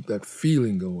going, keep that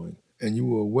feeling going. And you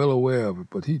were well aware of it,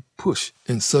 but he'd push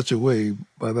in such a way,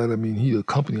 by that I mean he'd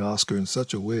accompany Oscar in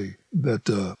such a way that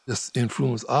just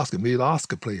influenced Oscar, made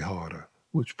Oscar play harder,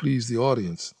 which pleased the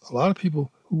audience. A lot of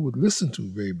people who would listen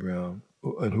to Ray Brown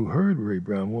and who heard Ray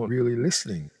Brown weren't really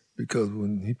listening, because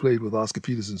when he played with Oscar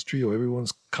Peterson's trio,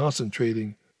 everyone's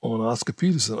concentrating on Oscar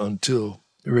Peterson until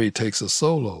Ray takes a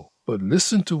solo. But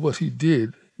listen to what he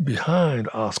did behind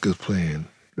Oscar's playing,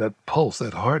 that pulse,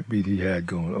 that heartbeat he had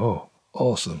going. Oh,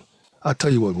 awesome. I'll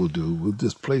tell you what we'll do. We'll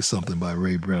just play something by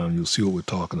Ray Brown. You'll see what we're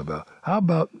talking about. How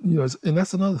about, and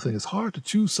that's another thing. It's hard to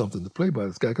choose something to play by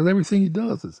this guy because everything he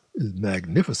does is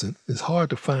magnificent. It's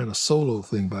hard to find a solo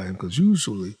thing by him because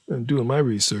usually, in doing my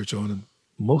research on him,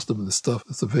 most of the stuff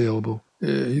that's available,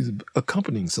 he's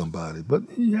accompanying somebody. But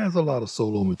he has a lot of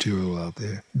solo material out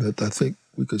there that I think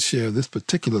we could share this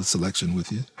particular selection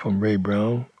with you from Ray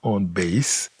Brown on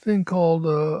bass. Thing called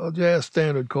a jazz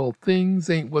standard called Things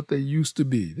Ain't What They Used to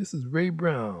Be. This is Ray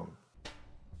Brown.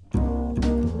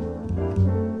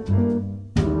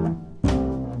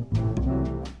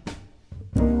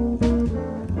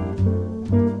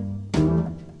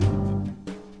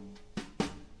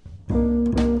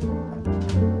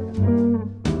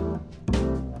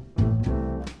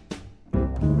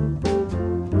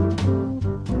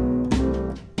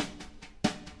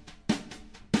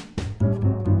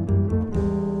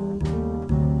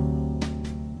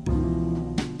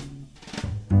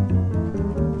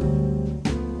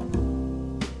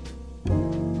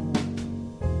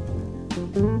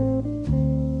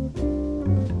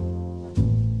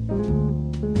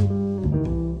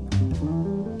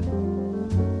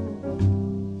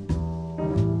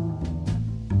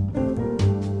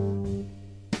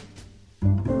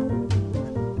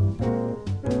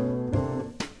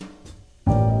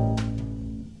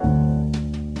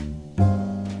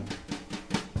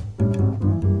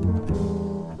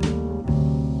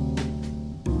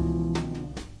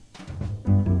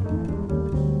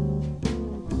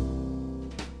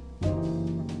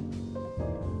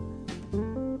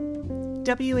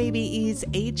 WABE's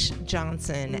H.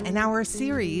 Johnson and our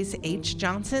series, H.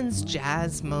 Johnson's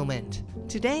Jazz Moment.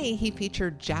 Today, he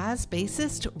featured jazz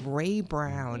bassist Ray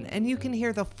Brown, and you can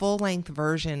hear the full-length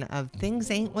version of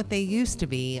Things Ain't What They Used to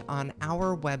Be on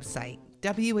our website,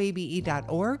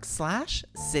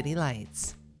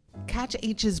 wabe.org/citylights. Catch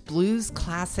H's Blues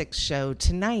Classics show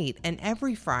tonight and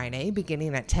every Friday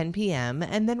beginning at 10 p.m.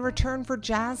 and then return for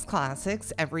Jazz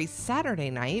Classics every Saturday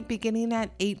night beginning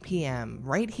at 8 p.m.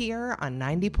 right here on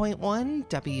 90.1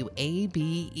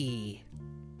 WABE.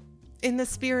 In the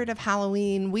spirit of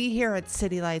Halloween, we here at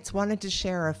City Lights wanted to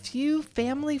share a few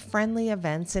family-friendly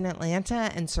events in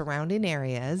Atlanta and surrounding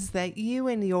areas that you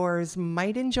and yours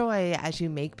might enjoy as you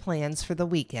make plans for the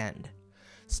weekend.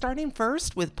 Starting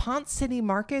first with Ponce City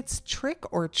Market's Trick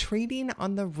or Treating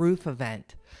on the Roof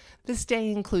event. This day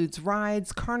includes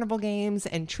rides, carnival games,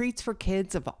 and treats for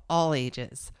kids of all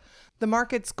ages. The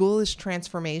market's ghoulish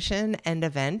transformation and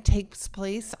event takes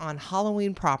place on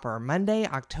Halloween proper, Monday,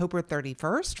 October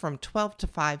 31st from 12 to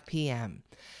 5 p.m.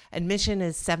 Admission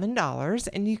is $7,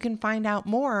 and you can find out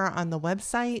more on the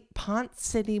website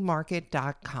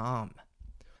poncecitymarket.com.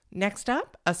 Next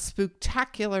up, a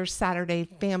spooktacular Saturday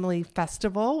family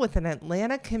festival with an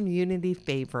Atlanta community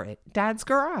favorite, Dad's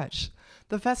Garage.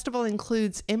 The festival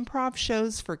includes improv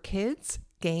shows for kids,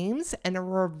 games, and a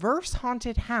reverse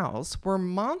haunted house where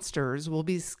monsters will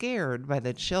be scared by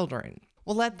the children.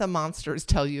 We'll let the monsters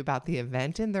tell you about the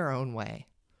event in their own way.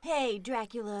 Hey,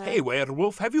 Dracula. Hey,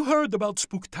 Werewolf, have you heard about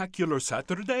Spooktacular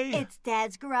Saturday? It's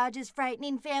Dad's Garage's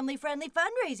frightening, family-friendly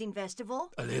fundraising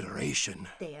festival. Alliteration.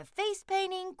 They have face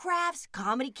painting, crafts,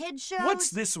 comedy kids shows. What's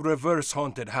this reverse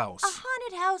haunted house? A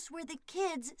haunted house where the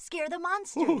kids scare the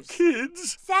monsters. Oh,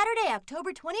 kids! Saturday,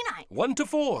 October 29th. 1 to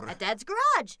 4. At Dad's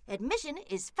Garage. Admission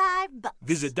is $5.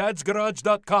 Visit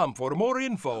dadsgarage.com for more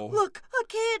info. Look, a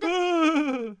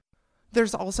kid!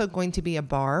 There's also going to be a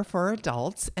bar for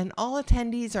adults, and all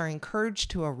attendees are encouraged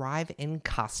to arrive in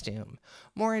costume.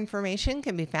 More information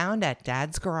can be found at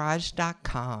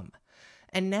dadsgarage.com.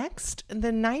 And next,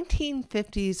 the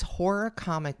 1950s horror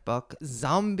comic book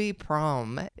Zombie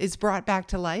Prom is brought back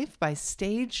to life by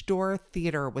Stage Door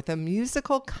Theater with a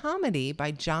musical comedy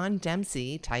by John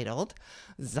Dempsey titled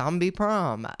Zombie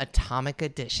Prom, Atomic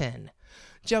Edition.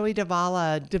 Joey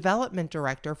Davala, development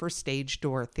director for Stage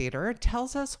Door Theater,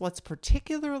 tells us what's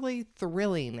particularly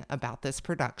thrilling about this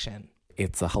production.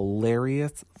 It's a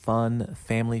hilarious, fun,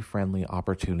 family-friendly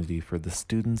opportunity for the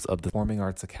students of the Performing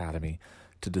Arts Academy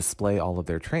to display all of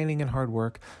their training and hard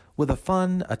work with a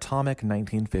fun, atomic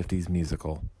 1950s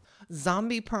musical.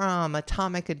 Zombie Prom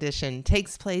Atomic Edition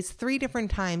takes place 3 different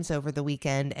times over the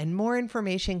weekend, and more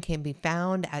information can be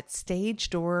found at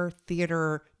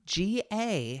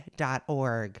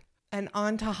stagedoortheaterga.org. And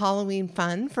on to Halloween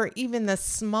fun for even the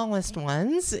smallest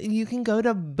ones. You can go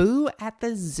to Boo at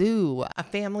the Zoo, a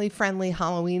family-friendly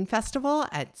Halloween festival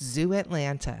at Zoo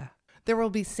Atlanta. There will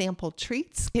be sample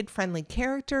treats, kid-friendly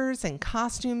characters, and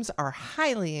costumes are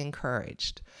highly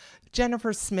encouraged.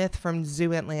 Jennifer Smith from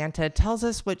Zoo Atlanta tells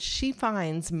us what she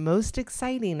finds most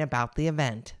exciting about the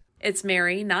event. It's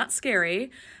Mary, not scary.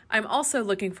 I'm also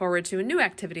looking forward to a new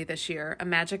activity this year, a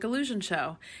magic illusion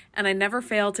show, and I never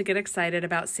fail to get excited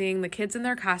about seeing the kids in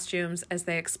their costumes as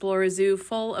they explore a zoo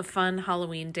full of fun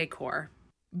Halloween decor.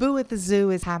 Boo at the Zoo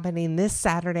is happening this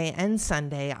Saturday and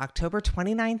Sunday, October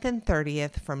 29th and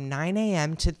 30th from 9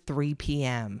 a.m. to 3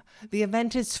 p.m. The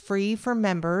event is free for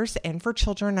members and for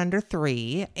children under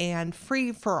 3, and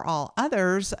free for all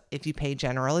others if you pay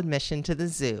general admission to the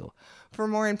zoo. For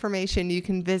more information, you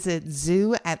can visit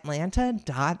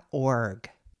zooatlanta.org.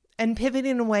 And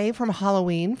pivoting away from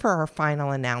Halloween for our final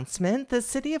announcement, the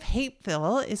city of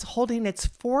Hapeville is holding its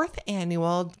 4th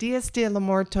annual Dias de los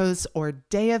Muertos, or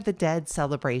Day of the Dead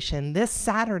celebration this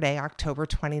Saturday, October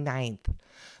 29th.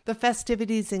 The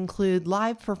festivities include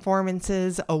live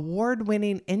performances,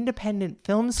 award-winning independent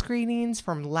film screenings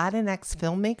from Latinx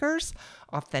filmmakers,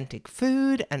 authentic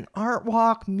food, an art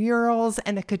walk, murals,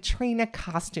 and a Katrina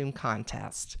costume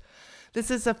contest. This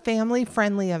is a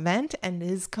family-friendly event and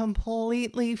is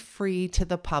completely free to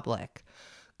the public.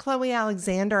 Chloe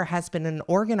Alexander has been an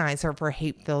organizer for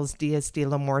Hapeville's Dias de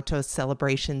los Muertos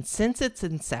celebration since its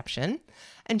inception,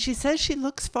 and she says she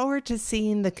looks forward to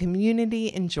seeing the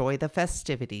community enjoy the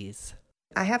festivities.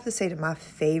 I have to say that my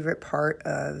favorite part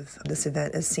of this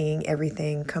event is seeing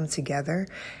everything come together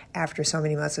after so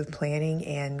many months of planning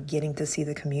and getting to see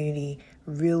the community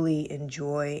really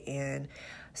enjoy and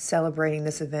celebrating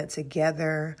this event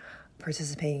together,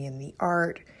 participating in the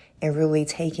art, and really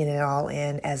taking it all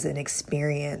in as an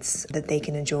experience that they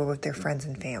can enjoy with their friends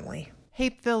and family.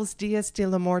 Hapeville's Dias de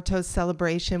los Muertos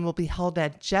celebration will be held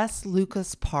at Jess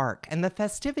Lucas Park, and the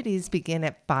festivities begin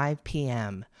at 5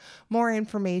 p.m. More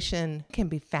information can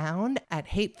be found at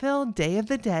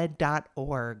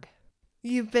hatevilledayofthedead.org.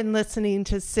 You've been listening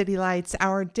to City Lights,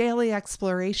 our daily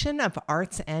exploration of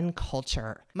arts and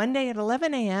culture. Monday at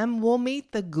 11 a.m., we'll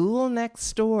meet the ghoul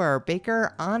next door,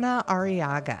 baker Ana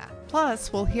Arriaga.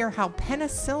 Plus, we'll hear how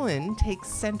penicillin takes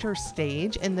center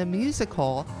stage in the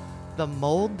musical The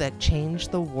Mold That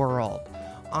Changed the World,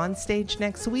 on stage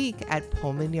next week at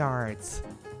Pullman Yards.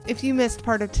 If you missed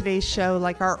part of today's show,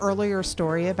 like our earlier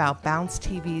story about Bounce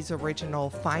TV's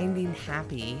original Finding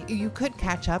Happy, you could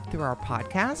catch up through our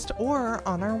podcast or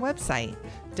on our website,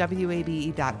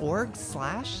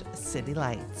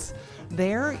 wabe.org/citylights.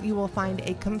 There, you will find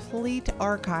a complete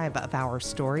archive of our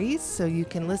stories so you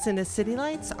can listen to City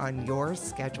Lights on your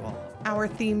schedule. Our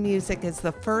theme music is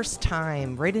The First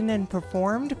Time, written and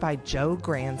performed by Joe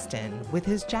Granston with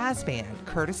his jazz band,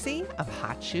 courtesy of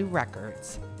Hot Shoe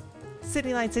Records.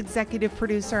 City Lights executive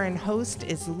producer and host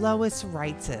is Lois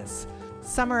Reitzes.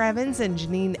 Summer Evans and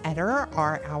Janine Eder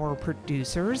are our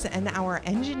producers, and our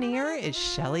engineer is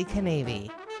Shelley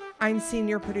Canavy. I'm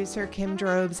senior producer Kim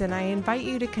Drobes, and I invite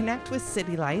you to connect with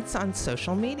City Lights on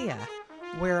social media.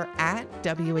 We're at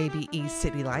WABE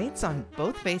City Lights on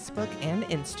both Facebook and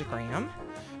Instagram,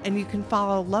 and you can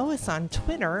follow Lois on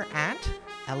Twitter at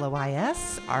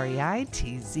LOISREITZES.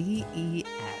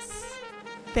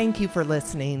 Thank you for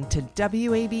listening to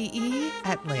WABE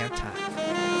Atlanta.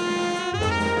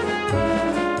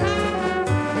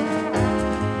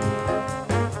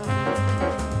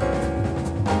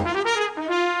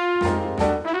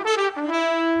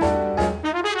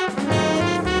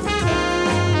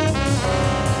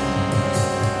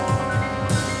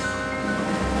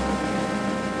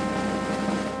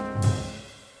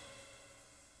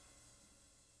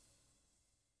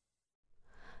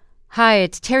 Hi,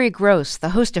 it's Terry Gross,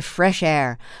 the host of Fresh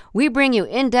Air. We bring you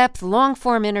in-depth,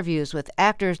 long-form interviews with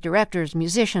actors, directors,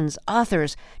 musicians,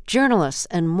 authors, journalists,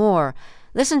 and more.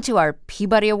 Listen to our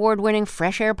Peabody Award-winning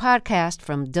Fresh Air podcast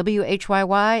from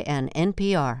WHYY and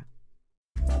NPR.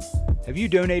 Have you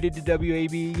donated to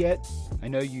WABE yet? I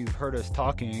know you've heard us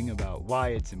talking about why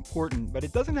it's important, but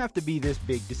it doesn't have to be this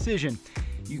big decision.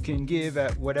 You can give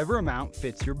at whatever amount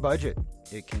fits your budget.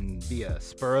 It can be a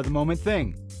spur-of-the-moment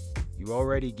thing. You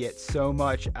already get so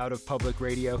much out of public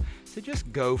radio, so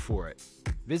just go for it.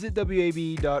 Visit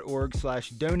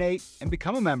wabe.org/donate and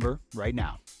become a member right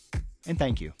now. And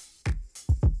thank you.